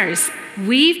us runners,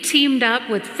 we've teamed up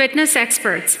with fitness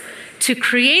experts to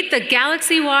create the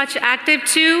Galaxy Watch Active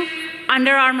 2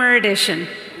 Under Armour Edition.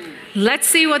 Let's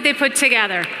see what they put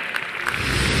together.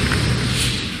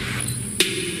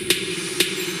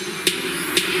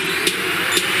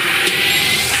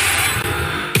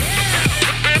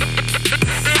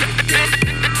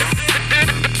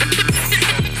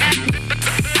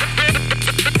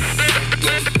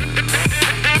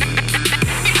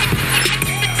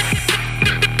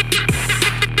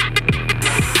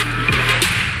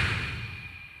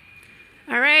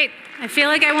 I feel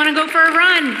like I want to go for a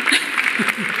run.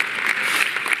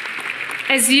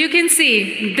 As you can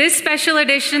see, this special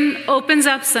edition opens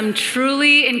up some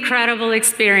truly incredible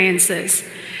experiences.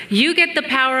 You get the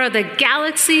power of the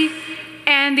Galaxy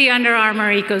and the Under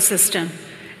Armour ecosystem.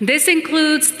 This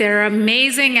includes their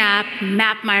amazing app,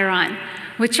 Map My Run,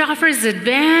 which offers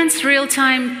advanced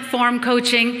real-time form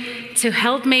coaching to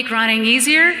help make running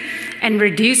easier and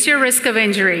reduce your risk of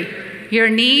injury. Your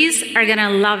knees are going to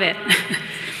love it.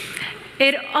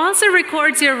 It also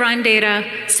records your run data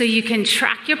so you can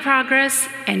track your progress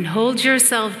and hold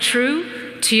yourself true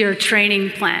to your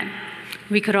training plan.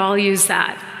 We could all use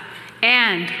that.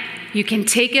 And you can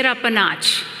take it up a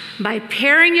notch by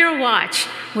pairing your watch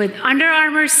with Under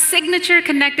Armour's signature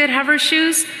connected hover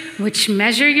shoes, which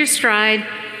measure your stride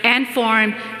and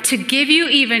form to give you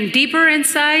even deeper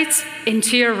insights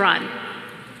into your run.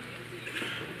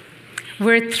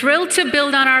 We're thrilled to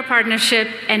build on our partnership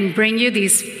and bring you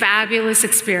these fabulous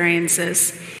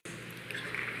experiences.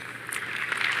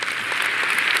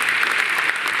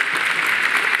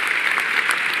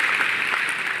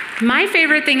 My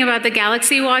favorite thing about the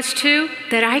Galaxy Watch 2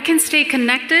 that I can stay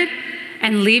connected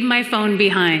and leave my phone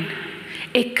behind.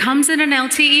 It comes in an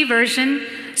LTE version,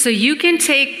 so you can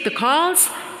take the calls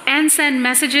and send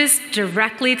messages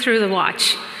directly through the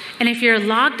watch. And if you're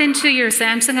logged into your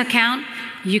Samsung account,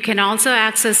 you can also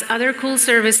access other cool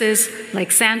services like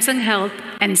Samsung Health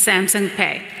and Samsung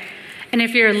Pay. And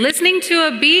if you're listening to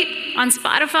a beat on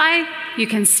Spotify, you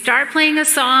can start playing a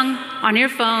song on your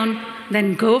phone,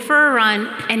 then go for a run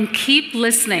and keep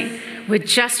listening with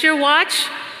just your watch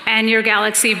and your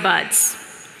Galaxy Buds.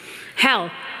 Hell,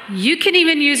 you can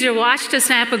even use your watch to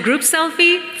snap a group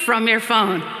selfie from your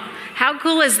phone. How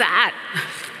cool is that?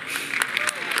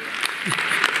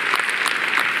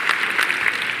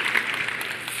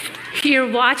 Your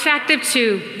Watch Active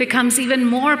 2 becomes even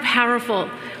more powerful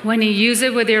when you use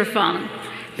it with your phone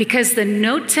because the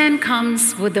Note 10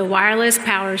 comes with the wireless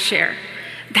power share.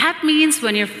 That means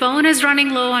when your phone is running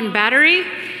low on battery,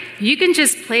 you can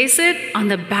just place it on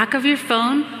the back of your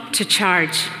phone to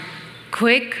charge.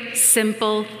 Quick,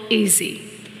 simple, easy.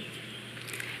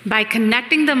 By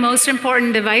connecting the most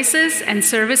important devices and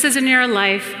services in your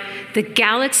life, the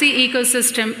Galaxy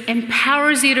ecosystem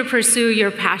empowers you to pursue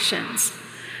your passions.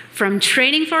 From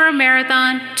training for a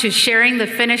marathon to sharing the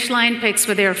finish line pics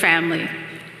with your family.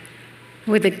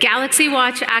 With the Galaxy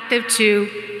Watch Active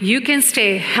 2, you can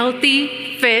stay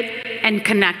healthy, fit, and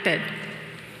connected.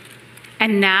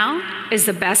 And now is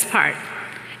the best part.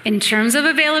 In terms of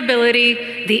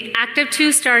availability, the Active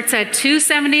 2 starts at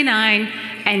 $279,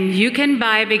 and you can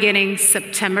buy beginning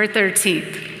September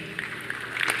 13th.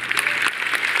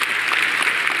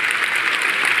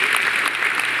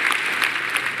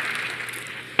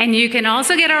 And you can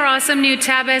also get our awesome new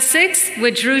Tab S6,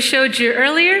 which Drew showed you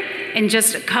earlier, in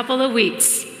just a couple of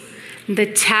weeks. The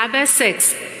Tab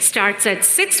S6 starts at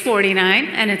 $649,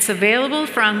 and it's available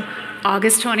from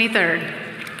August 23rd.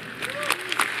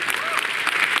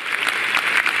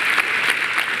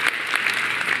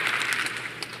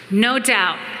 No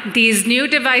doubt, these new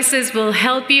devices will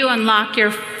help you unlock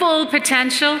your full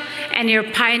potential and your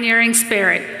pioneering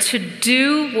spirit to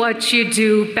do what you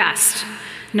do best,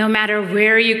 no matter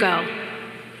where you go.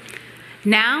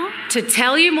 Now, to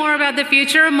tell you more about the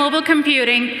future of mobile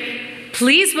computing,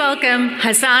 please welcome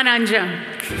Hassan Anjum.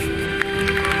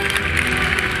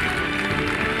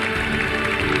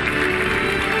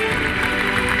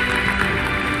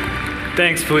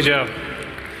 Thanks, Pooja.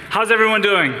 How's everyone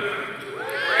doing?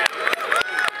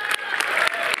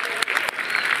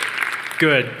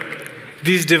 Good.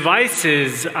 These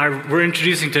devices we're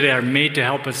introducing today are made to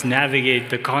help us navigate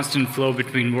the constant flow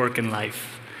between work and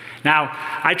life. Now,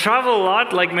 I travel a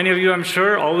lot, like many of you, I'm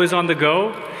sure, always on the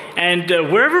go. And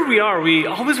wherever we are, we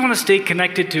always want to stay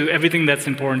connected to everything that's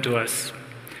important to us.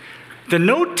 The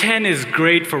Note 10 is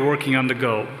great for working on the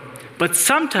go, but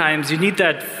sometimes you need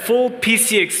that full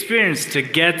PC experience to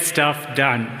get stuff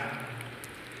done.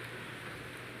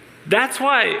 That's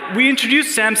why we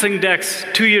introduced Samsung DeX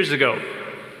 2 years ago.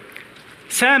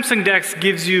 Samsung DeX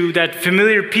gives you that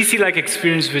familiar PC-like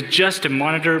experience with just a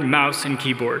monitor, mouse, and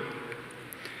keyboard.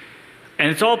 And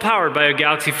it's all powered by a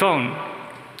Galaxy phone.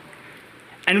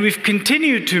 And we've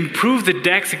continued to improve the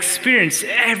DeX experience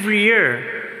every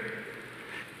year.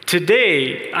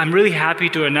 Today, I'm really happy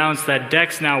to announce that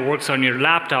DeX now works on your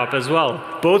laptop as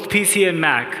well, both PC and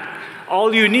Mac.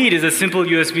 All you need is a simple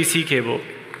USB-C cable.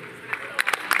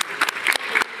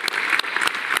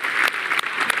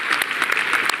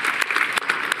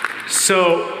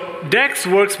 So DeX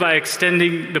works by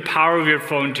extending the power of your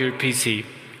phone to your PC.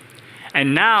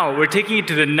 And now we're taking it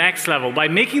to the next level by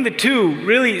making the two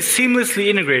really seamlessly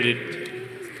integrated.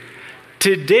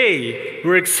 Today,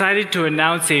 we're excited to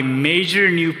announce a major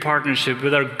new partnership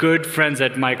with our good friends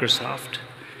at Microsoft.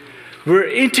 We're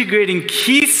integrating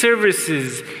key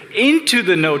services into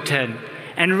the Note 10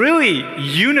 and really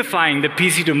unifying the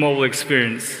PC to mobile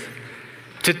experience.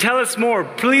 To tell us more,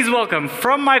 please welcome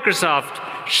from Microsoft,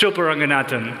 Shilpa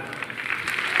Ranganathan.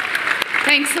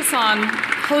 Thanks, Hassan.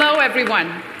 Hello,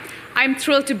 everyone. I'm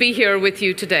thrilled to be here with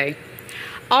you today.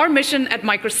 Our mission at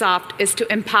Microsoft is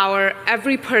to empower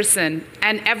every person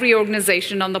and every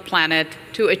organization on the planet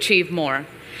to achieve more.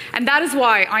 And that is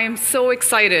why I am so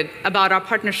excited about our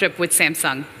partnership with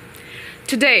Samsung.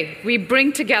 Today, we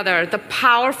bring together the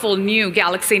powerful new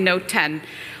Galaxy Note 10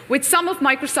 with some of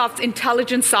Microsoft's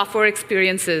intelligent software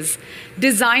experiences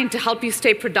designed to help you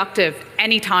stay productive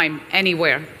anytime,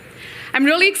 anywhere. I'm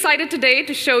really excited today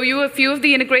to show you a few of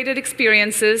the integrated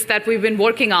experiences that we've been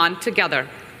working on together.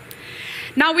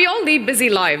 Now, we all lead busy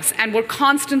lives, and we're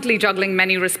constantly juggling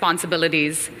many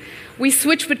responsibilities. We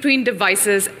switch between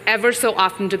devices ever so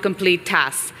often to complete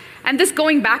tasks. And this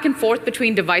going back and forth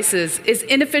between devices is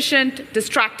inefficient,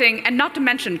 distracting, and not to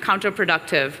mention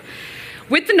counterproductive.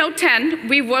 With the Note 10,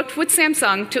 we worked with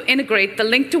Samsung to integrate the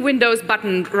Link to Windows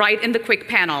button right in the quick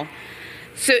panel.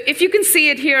 So if you can see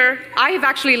it here, I have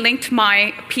actually linked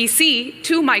my PC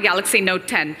to my Galaxy Note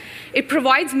 10. It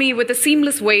provides me with a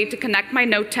seamless way to connect my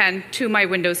Note 10 to my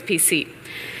Windows PC.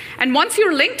 And once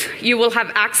you're linked, you will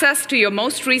have access to your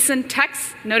most recent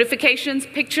texts, notifications,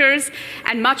 pictures,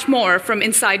 and much more from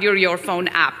inside your phone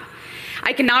app.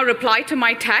 I can now reply to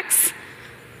my texts.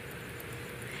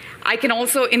 I can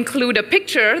also include a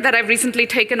picture that I've recently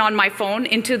taken on my phone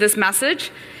into this message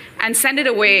and send it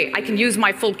away. I can use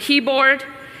my full keyboard.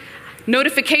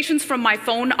 Notifications from my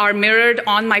phone are mirrored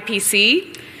on my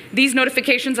PC. These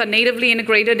notifications are natively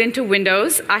integrated into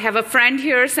Windows. I have a friend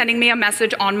here sending me a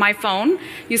message on my phone.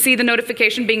 You see the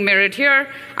notification being mirrored here.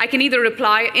 I can either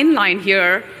reply inline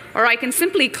here, or I can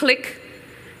simply click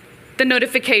the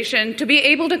notification to be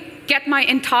able to get my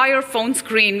entire phone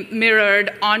screen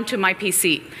mirrored onto my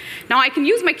PC. Now, I can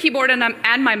use my keyboard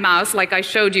and my mouse like I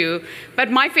showed you, but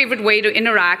my favorite way to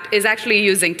interact is actually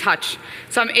using touch.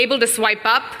 So I'm able to swipe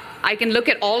up. I can look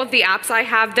at all of the apps I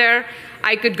have there.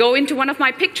 I could go into one of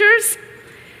my pictures.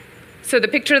 So the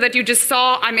picture that you just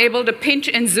saw, I'm able to pinch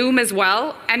and zoom as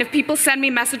well. And if people send me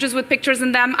messages with pictures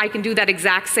in them, I can do that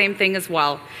exact same thing as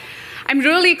well. I'm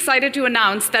really excited to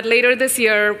announce that later this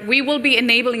year, we will be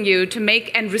enabling you to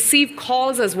make and receive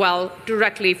calls as well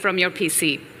directly from your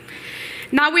PC.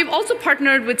 Now, we've also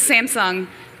partnered with Samsung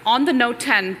on the Note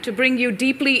 10 to bring you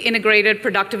deeply integrated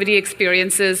productivity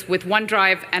experiences with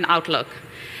OneDrive and Outlook.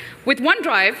 With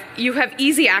OneDrive, you have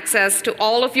easy access to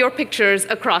all of your pictures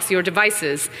across your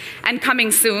devices. And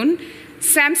coming soon,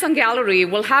 Samsung Gallery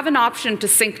will have an option to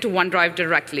sync to OneDrive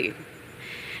directly.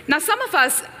 Now, some of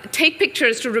us take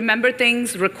pictures to remember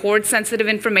things, record sensitive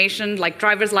information like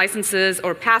driver's licenses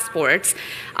or passports.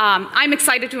 I'm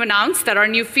excited to announce that our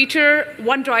new feature,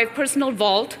 OneDrive Personal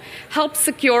Vault, helps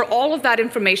secure all of that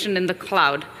information in the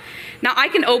cloud. Now, I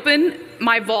can open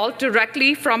my vault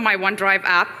directly from my OneDrive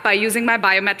app by using my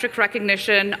biometric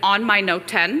recognition on my Note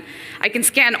 10. I can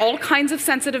scan all kinds of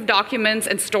sensitive documents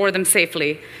and store them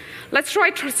safely. Let's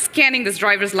try scanning this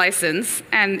driver's license,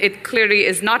 and it clearly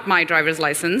is not my driver's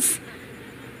license.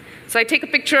 So I take a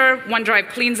picture, OneDrive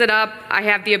cleans it up, I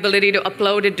have the ability to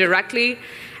upload it directly,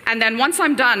 and then once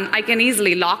I'm done, I can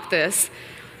easily lock this.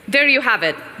 There you have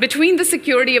it. Between the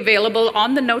security available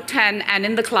on the Note 10 and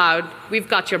in the cloud, we've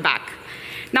got your back.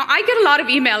 Now, I get a lot of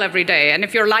email every day, and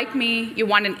if you're like me, you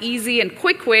want an easy and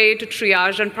quick way to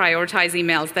triage and prioritize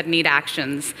emails that need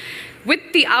actions.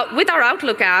 With our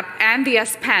Outlook app and the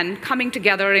S Pen coming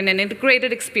together in an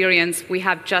integrated experience, we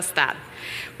have just that.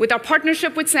 With our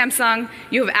partnership with Samsung,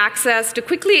 you have access to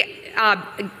quickly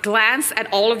glance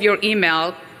at all of your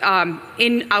email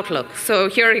in Outlook. So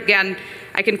here again,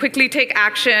 I can quickly take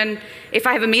action. If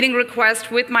I have a meeting request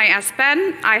with my S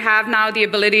Pen, I have now the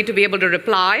ability to be able to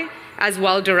reply as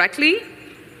well directly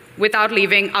without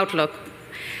leaving Outlook.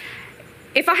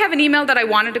 If I have an email that I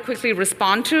wanted to quickly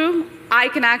respond to, I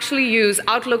can actually use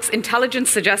Outlook's intelligent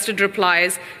suggested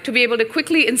replies to be able to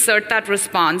quickly insert that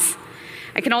response.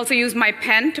 I can also use my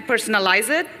pen to personalize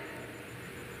it,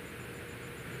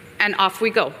 and off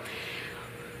we go.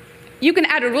 You can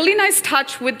add a really nice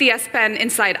touch with the S Pen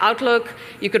inside Outlook.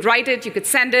 You could write it, you could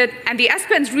send it, and the S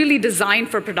Pen's really designed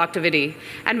for productivity.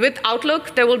 And with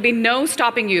Outlook, there will be no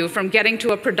stopping you from getting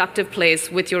to a productive place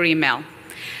with your email.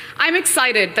 I'm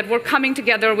excited that we're coming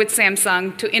together with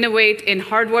Samsung to innovate in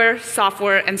hardware,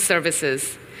 software, and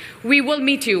services. We will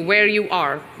meet you where you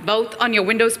are, both on your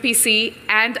Windows PC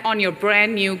and on your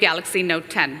brand new Galaxy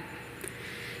Note 10.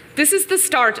 This is the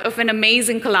start of an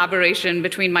amazing collaboration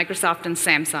between Microsoft and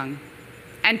Samsung.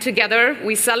 And together,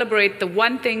 we celebrate the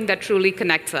one thing that truly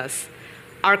connects us,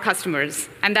 our customers,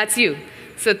 and that's you.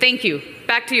 So thank you.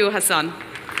 Back to you, Hassan.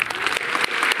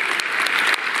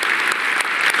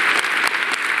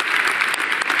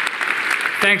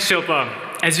 Thanks, Shilpa.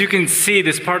 As you can see,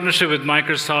 this partnership with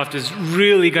Microsoft is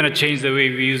really going to change the way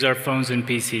we use our phones and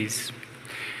PCs.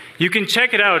 You can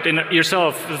check it out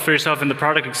for yourself in the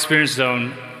product experience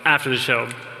zone after the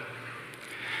show.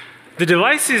 The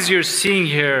devices you're seeing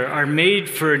here are made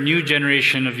for a new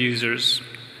generation of users,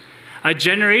 a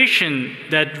generation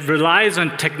that relies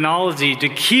on technology to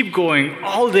keep going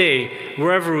all day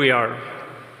wherever we are.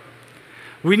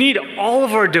 We need all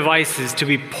of our devices to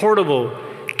be portable,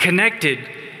 connected,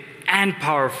 and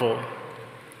powerful.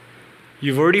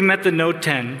 You've already met the Note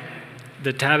 10,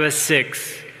 the Tab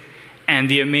S6, and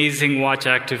the amazing Watch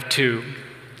Active 2.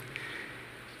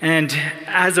 And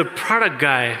as a product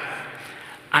guy,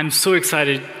 I'm so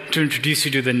excited to introduce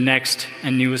you to the next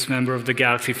and newest member of the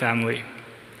Galaxy family.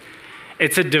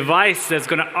 It's a device that's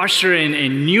going to usher in a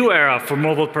new era for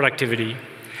mobile productivity,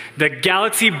 the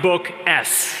Galaxy Book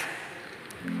S.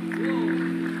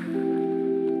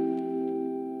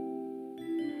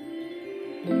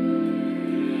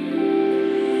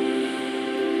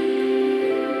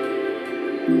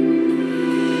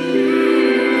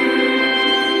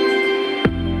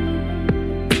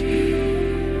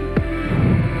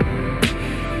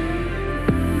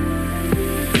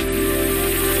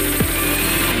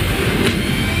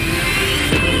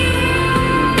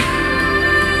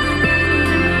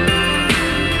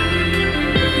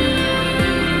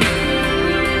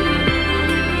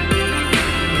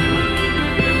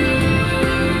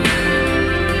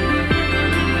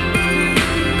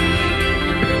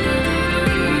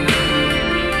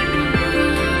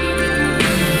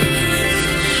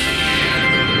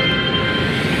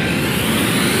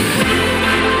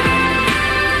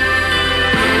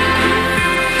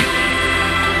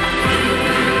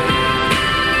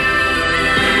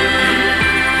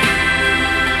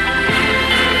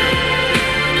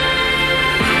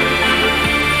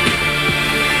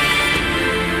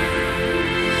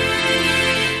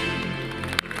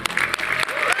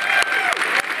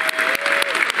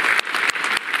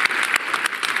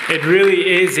 It really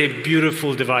is a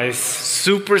beautiful device,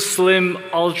 super slim,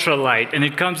 ultra light, and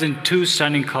it comes in two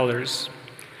stunning colors.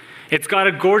 It's got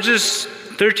a gorgeous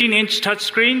 13-inch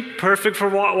touchscreen, perfect for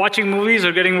watching movies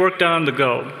or getting work done on the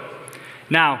go.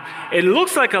 Now, it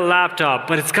looks like a laptop,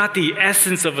 but it's got the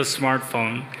essence of a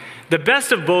smartphone. The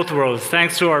best of both worlds,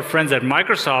 thanks to our friends at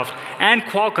Microsoft and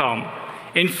Qualcomm.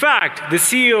 In fact, the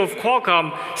CEO of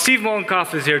Qualcomm, Steve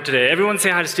Mollenkopf, is here today. Everyone say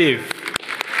hi to Steve.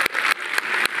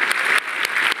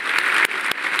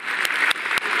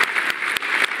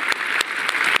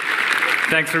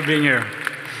 Thanks for being here.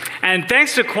 And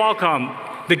thanks to Qualcomm,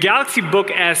 the Galaxy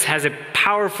Book S has a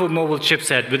powerful mobile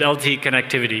chipset with LTE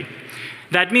connectivity.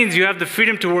 That means you have the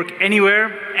freedom to work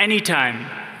anywhere, anytime.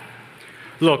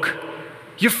 Look,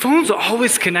 your phone's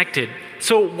always connected,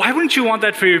 so why wouldn't you want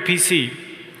that for your PC?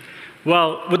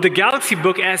 Well, with the Galaxy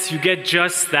Book S, you get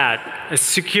just that, a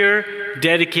secure,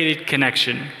 dedicated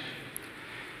connection.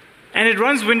 And it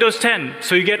runs Windows 10,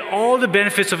 so you get all the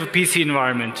benefits of a PC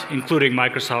environment, including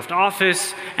Microsoft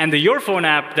Office and the Your Phone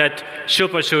app that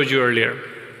Shilpa showed you earlier.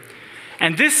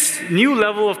 And this new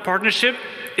level of partnership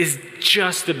is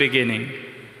just the beginning.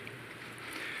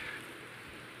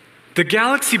 The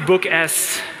Galaxy Book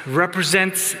S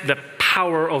represents the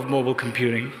power of mobile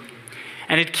computing.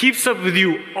 And it keeps up with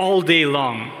you all day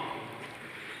long.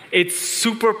 Its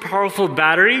super powerful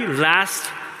battery lasts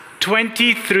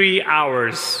 23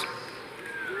 hours.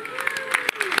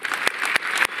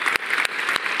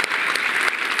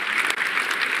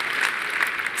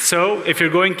 So if you're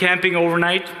going camping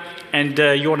overnight and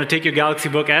you want to take your Galaxy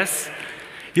Book S,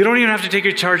 you don't even have to take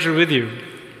your charger with you.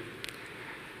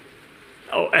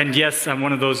 Oh, and yes, I'm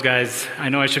one of those guys. I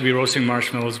know I should be roasting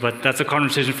marshmallows, but that's a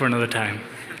conversation for another time.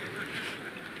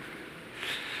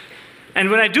 And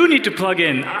when I do need to plug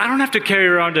in, I don't have to carry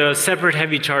around a separate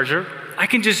heavy charger. I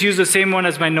can just use the same one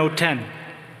as my Note 10.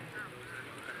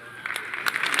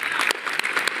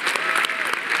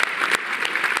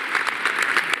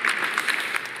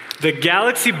 The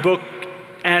Galaxy Book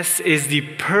S is the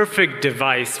perfect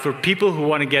device for people who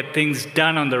want to get things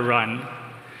done on the run.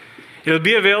 It'll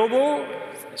be available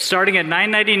starting at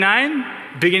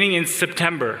 $9.99, beginning in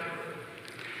September.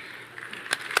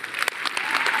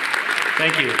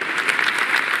 Thank you.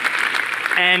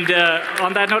 And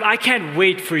on that note, I can't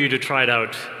wait for you to try it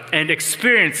out and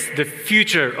experience the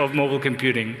future of mobile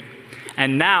computing.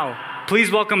 And now,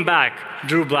 please welcome back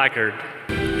Drew Blackard.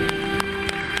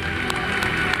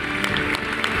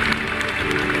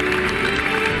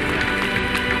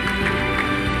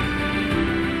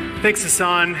 Thanks,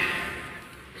 Hassan.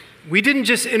 We didn't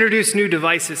just introduce new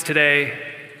devices today,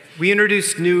 we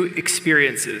introduced new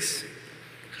experiences.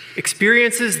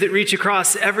 Experiences that reach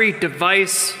across every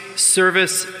device,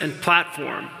 service, and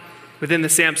platform within the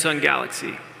Samsung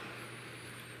Galaxy.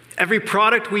 Every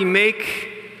product we make,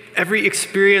 every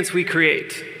experience we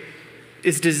create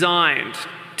is designed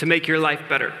to make your life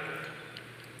better,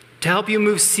 to help you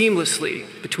move seamlessly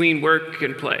between work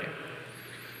and play.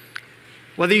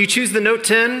 Whether you choose the Note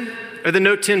 10 or the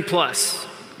Note 10 Plus,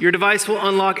 your device will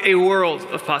unlock a world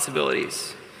of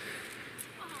possibilities.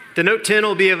 The Note 10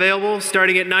 will be available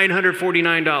starting at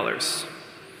 $949.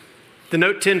 The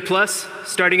Note 10 Plus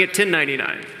starting at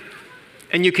 $1099.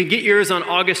 And you can get yours on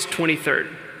August 23rd.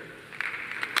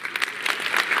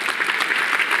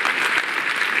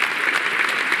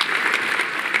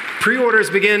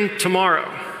 Pre-orders begin tomorrow.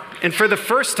 And for the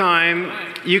first time,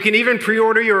 you can even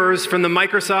pre-order yours from the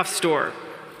Microsoft Store,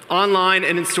 online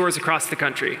and in stores across the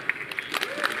country.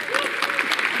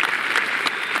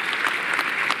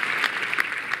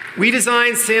 We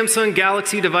designed Samsung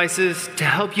Galaxy devices to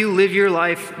help you live your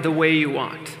life the way you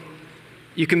want.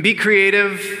 You can be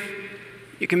creative,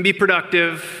 you can be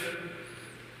productive,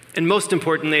 and most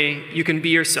importantly, you can be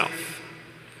yourself.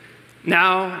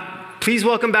 Now, please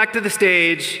welcome back to the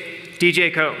stage,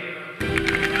 DJ Ko.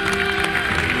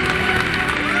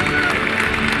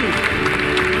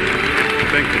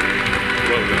 Thank you.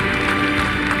 Well done.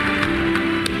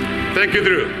 Thank you,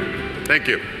 Drew. Thank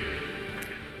you.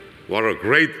 What a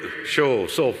great show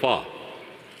so far.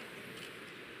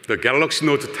 The Galaxy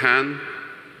Note 10,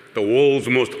 the world's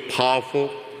most powerful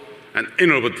and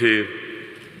innovative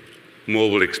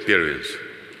mobile experience.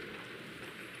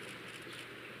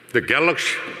 The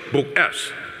Galaxy Book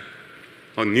S,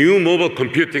 a new mobile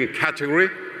computing category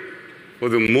for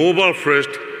the mobile-first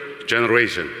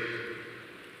generation.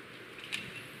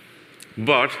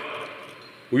 But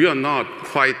we are not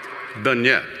quite done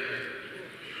yet.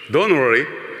 Don't worry,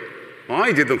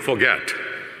 I didn't forget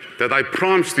that I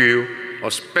promised you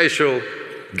a special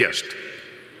guest.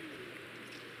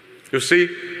 You see,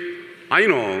 I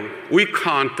know we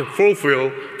can't fulfill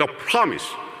the promise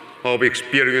of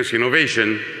experience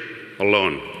innovation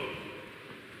alone.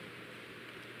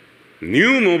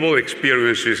 New mobile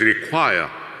experiences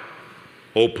require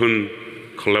open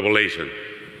collaboration.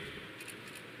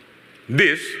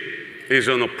 This is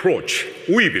an approach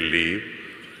we believe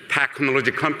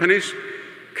technology companies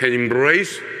can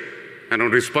embrace and a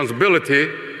responsibility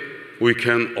we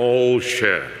can all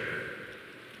share.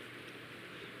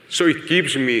 So it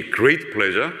gives me great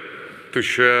pleasure to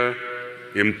share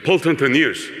important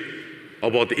news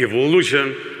about the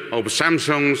evolution of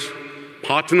Samsung's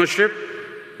partnership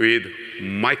with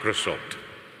Microsoft.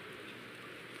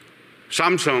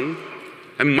 Samsung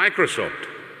and Microsoft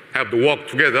have worked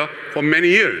together for many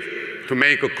years to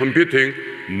make computing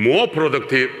more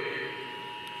productive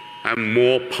and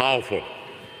more powerful.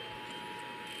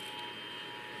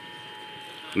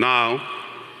 Now,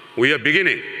 we are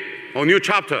beginning a new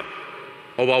chapter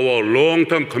of our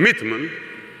long-term commitment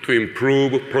to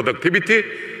improve productivity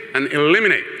and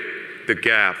eliminate the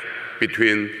gap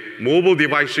between mobile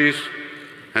devices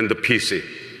and the PC.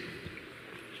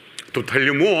 To tell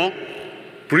you more,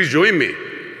 please join me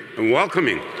in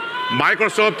welcoming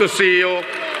Microsoft CEO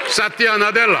Satya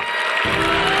Nadella.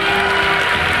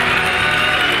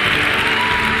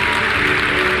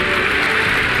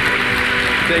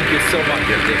 Thank you so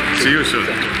much. See you soon.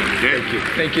 Thank you.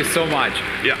 Thank you so much.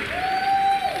 Yeah.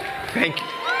 Thank you.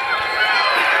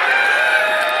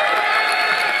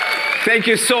 Thank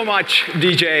you so much,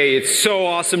 DJ. It's so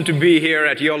awesome to be here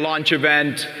at your launch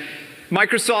event.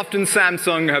 Microsoft and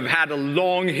Samsung have had a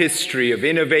long history of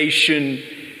innovation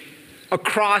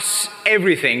across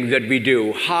everything that we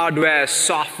do, hardware,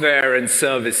 software, and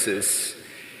services.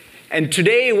 And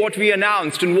today, what we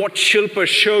announced and what Shilpa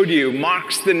showed you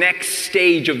marks the next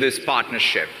stage of this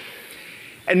partnership.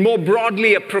 And more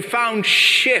broadly, a profound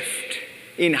shift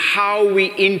in how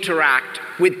we interact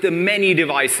with the many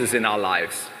devices in our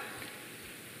lives.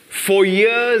 For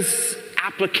years,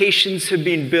 applications have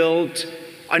been built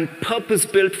and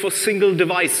purpose-built for single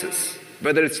devices,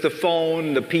 whether it's the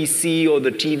phone, the PC, or the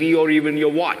TV, or even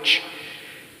your watch.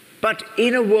 But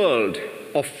in a world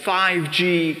of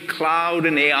 5G, cloud,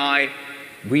 and AI,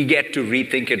 we get to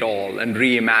rethink it all and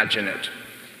reimagine it.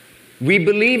 We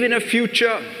believe in a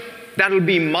future that'll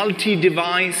be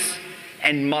multi-device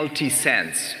and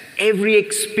multi-sense. Every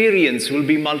experience will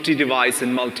be multi-device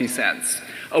and multi-sense.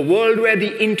 A world where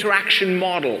the interaction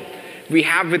model we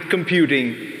have with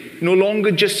computing no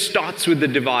longer just starts with the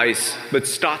device, but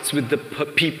starts with the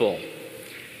people.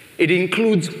 It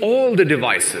includes all the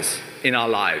devices in our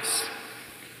lives.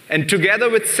 And together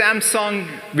with Samsung,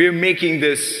 we're making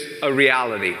this a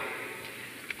reality.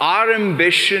 Our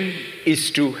ambition is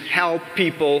to help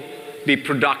people be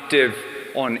productive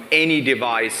on any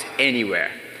device,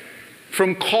 anywhere.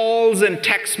 From calls and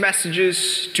text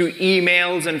messages to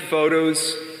emails and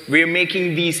photos, we're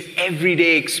making these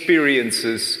everyday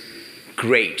experiences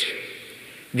great.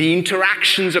 The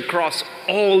interactions across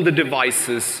all the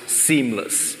devices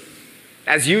seamless.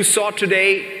 As you saw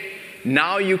today,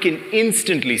 now you can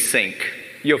instantly sync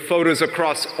your photos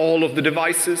across all of the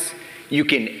devices. You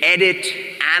can edit,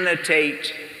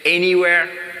 annotate anywhere,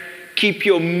 keep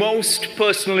your most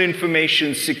personal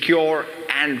information secure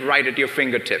and right at your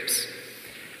fingertips.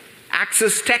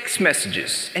 Access text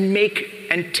messages and make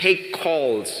and take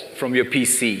calls from your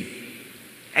PC.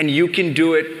 And you can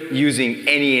do it using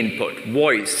any input,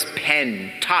 voice,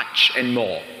 pen, touch, and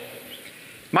more.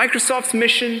 Microsoft's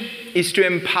mission is to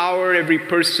empower every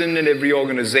person and every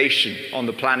organization on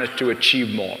the planet to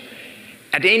achieve more.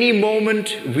 At any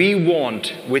moment, we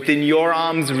want, within your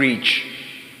arm's reach,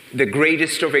 the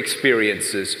greatest of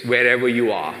experiences wherever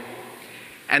you are.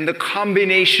 And the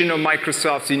combination of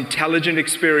Microsoft's intelligent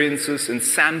experiences and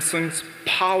Samsung's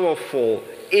powerful,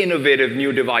 innovative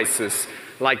new devices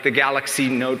like the Galaxy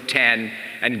Note 10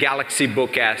 and Galaxy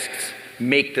Book S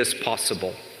make this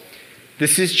possible.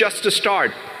 This is just a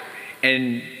start,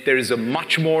 and there is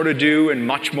much more to do and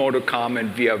much more to come,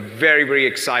 and we are very, very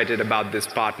excited about this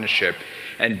partnership.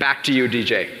 And back to you,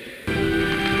 DJ.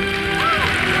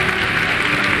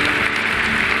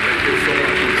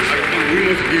 We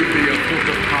must give the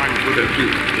total time to the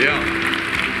kids.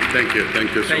 Yeah. Thank you.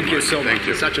 Thank you so much. Thank you so much. Thank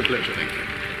you. It's such a pleasure. Thank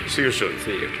you. See you soon.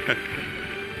 See you.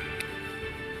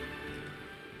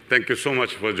 Thank you so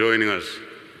much for joining us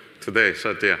today,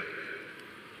 Satya.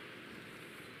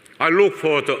 I look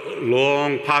forward to a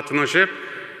long partnership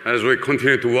as we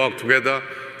continue to work together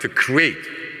to create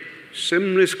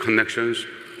seamless connections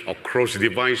across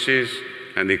devices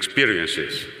and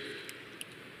experiences.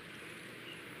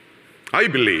 I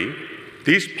believe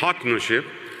this partnership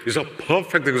is a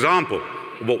perfect example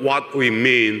of what we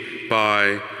mean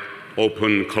by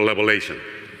open collaboration.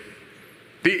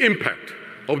 The impact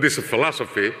of this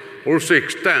philosophy also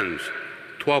extends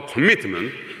to our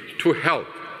commitment to help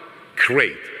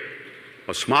create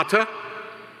a smarter,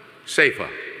 safer,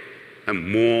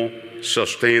 and more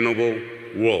sustainable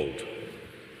world.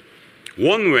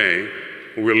 One way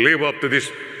we live up to this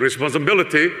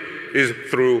responsibility is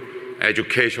through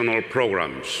educational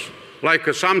programs, like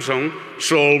Samsung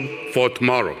Solve for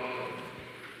Tomorrow.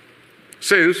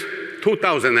 Since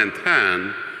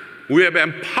 2010, we have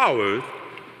empowered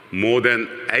more than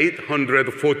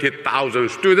 840,000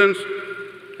 students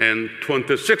in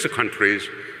 26 countries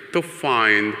to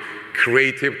find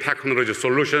creative technology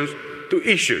solutions to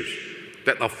issues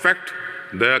that affect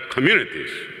their communities.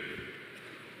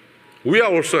 We are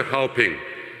also helping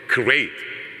create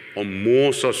a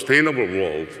more sustainable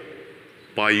world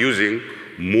by using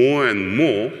more and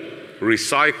more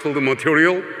recycled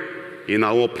material in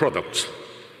our products.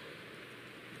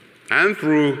 And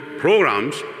through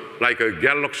programs like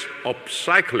Galaxy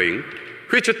Upcycling,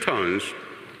 which turns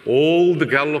all the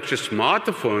Galaxy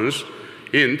smartphones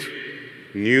into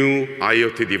new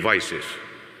IoT devices.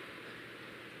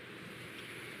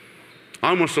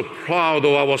 I'm also proud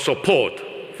of our support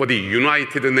for the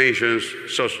United Nations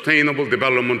Sustainable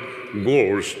Development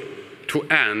Goals to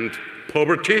end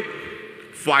poverty,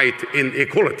 fight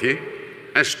inequality,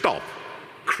 and stop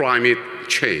climate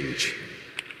change.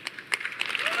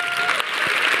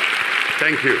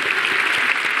 Thank you.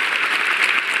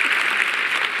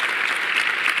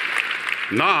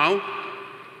 Now,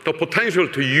 the potential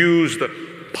to use the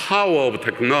power of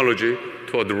technology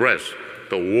to address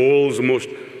the world's most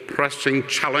pressing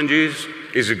challenges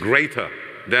is greater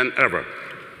than ever.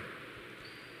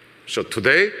 So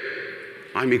today,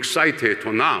 I'm excited to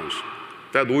announce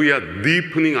that we are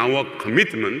deepening our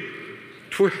commitment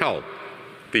to help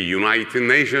the United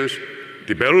Nations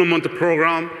Development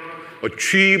Program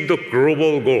achieve the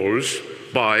global goals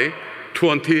by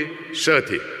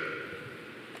 2030.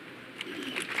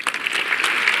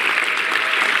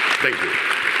 Thank you.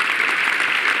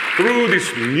 Through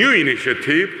this new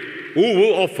initiative, we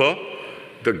will offer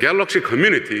the Galaxy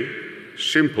community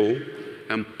simple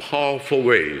and powerful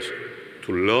ways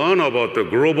to learn about the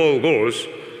global goals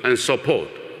and support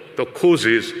the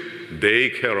causes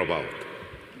they care about.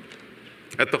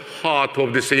 At the heart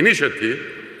of this initiative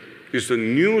is the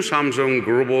new Samsung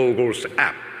Global Goals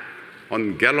app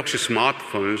on Galaxy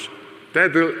smartphones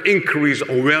that will increase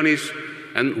awareness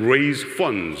and raise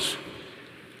funds.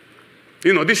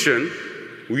 In addition,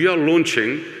 we are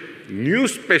launching new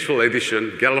special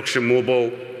edition Galaxy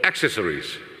Mobile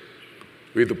accessories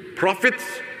with profits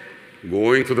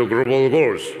going to the global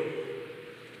goals.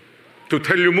 To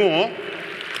tell you more,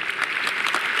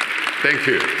 thank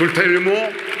you. To tell you more,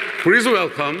 please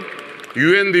welcome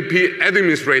UNDP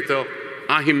Administrator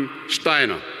Ahim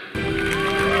Steiner.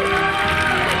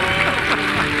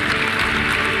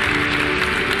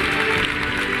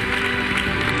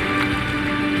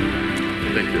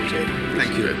 Thank you.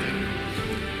 Thank you.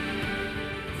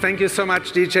 Thank you so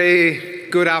much, DJ.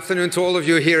 Good afternoon to all of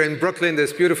you here in Brooklyn,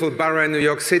 this beautiful borough in New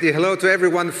York City. Hello to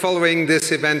everyone following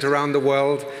this event around the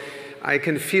world. I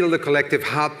can feel the collective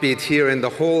heartbeat here in the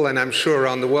hall, and I'm sure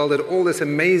around the world, that all this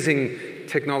amazing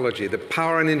technology, the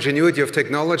power and ingenuity of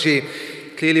technology,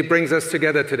 clearly brings us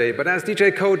together today. But as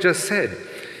DJ Code just said,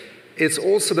 it's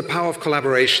also the power of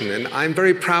collaboration. And I'm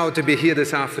very proud to be here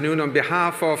this afternoon on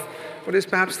behalf of what is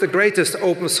perhaps the greatest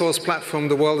open source platform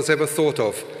the world has ever thought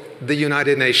of, the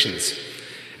United Nations.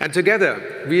 And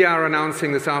together, we are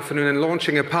announcing this afternoon and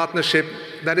launching a partnership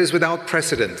that is without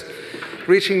precedent,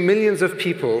 reaching millions of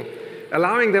people,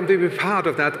 allowing them to be part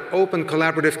of that open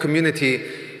collaborative community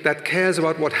that cares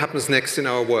about what happens next in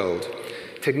our world.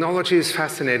 Technology is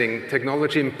fascinating.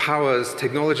 Technology empowers.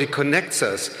 Technology connects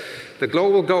us. The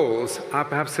global goals are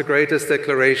perhaps the greatest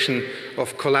declaration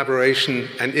of collaboration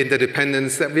and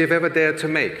interdependence that we have ever dared to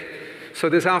make. So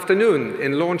this afternoon,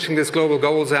 in launching this Global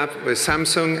Goals app with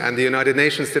Samsung and the United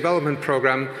Nations Development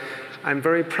Program, I'm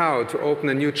very proud to open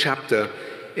a new chapter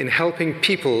in helping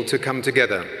people to come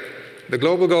together. The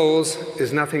Global Goals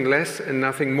is nothing less and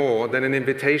nothing more than an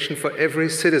invitation for every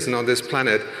citizen on this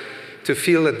planet to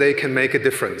feel that they can make a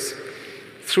difference.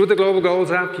 Through the Global Goals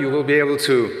app, you will be able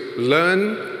to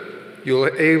learn.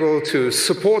 You'll be able to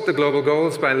support the global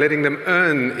goals by letting them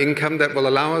earn income that will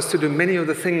allow us to do many of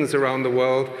the things around the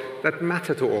world that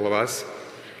matter to all of us,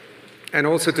 and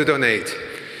also to donate.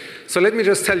 So let me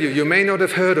just tell you, you may not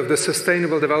have heard of the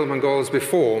Sustainable Development Goals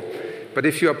before, but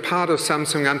if you are part of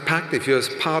Samsung Unpacked, if you're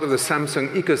part of the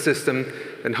Samsung ecosystem,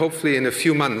 then hopefully in a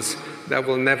few months, that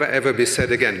will never ever be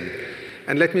said again.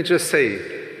 And let me just say,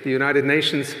 the United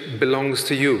Nations belongs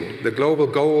to you. The global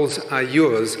goals are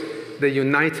yours. They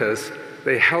unite us,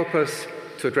 they help us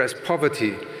to address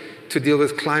poverty, to deal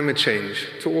with climate change,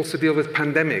 to also deal with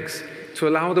pandemics, to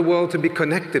allow the world to be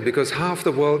connected, because half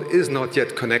the world is not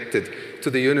yet connected to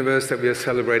the universe that we are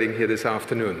celebrating here this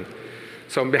afternoon.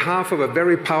 So on behalf of a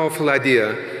very powerful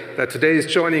idea that today is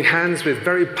joining hands with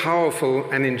very powerful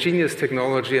and ingenious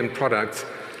technology and products,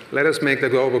 let us make the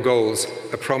global goals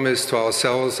a promise to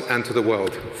ourselves and to the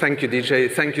world. Thank you,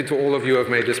 DJ. Thank you to all of you who have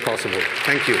made this possible.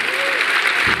 Thank you.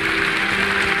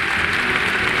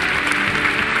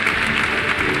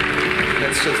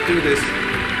 Let's just do this.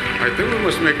 I think we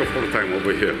must make a full time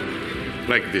over here,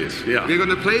 like this, yeah. We're going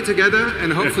to play together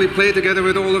and hopefully play together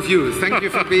with all of you. Thank you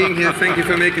for being here. Thank you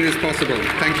for making this possible.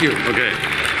 Thank you. Okay.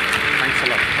 Thanks a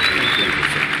lot.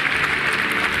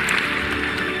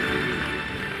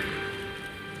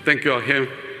 Thank you, Ahim.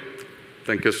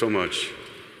 Thank you so much.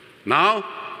 Now,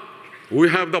 we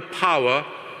have the power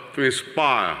to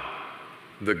inspire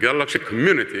the Galaxy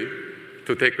community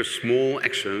to take small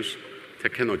actions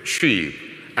that can achieve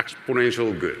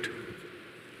exponential good.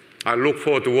 I look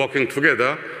forward to working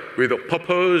together with a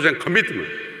purpose and commitment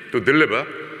to deliver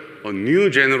a new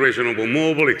generation of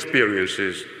mobile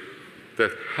experiences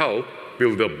that help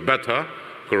build a better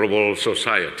global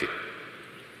society.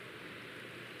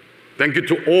 Thank you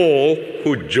to all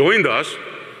who joined us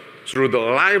through the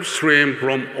live stream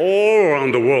from all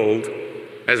around the world,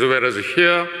 as well as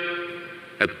here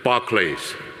at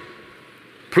Barclays.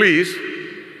 Please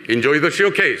enjoy the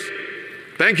showcase.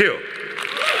 Thank you.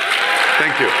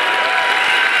 Thank you.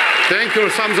 Thank you,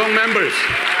 Samsung members.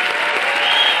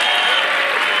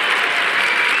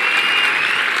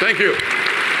 Thank you.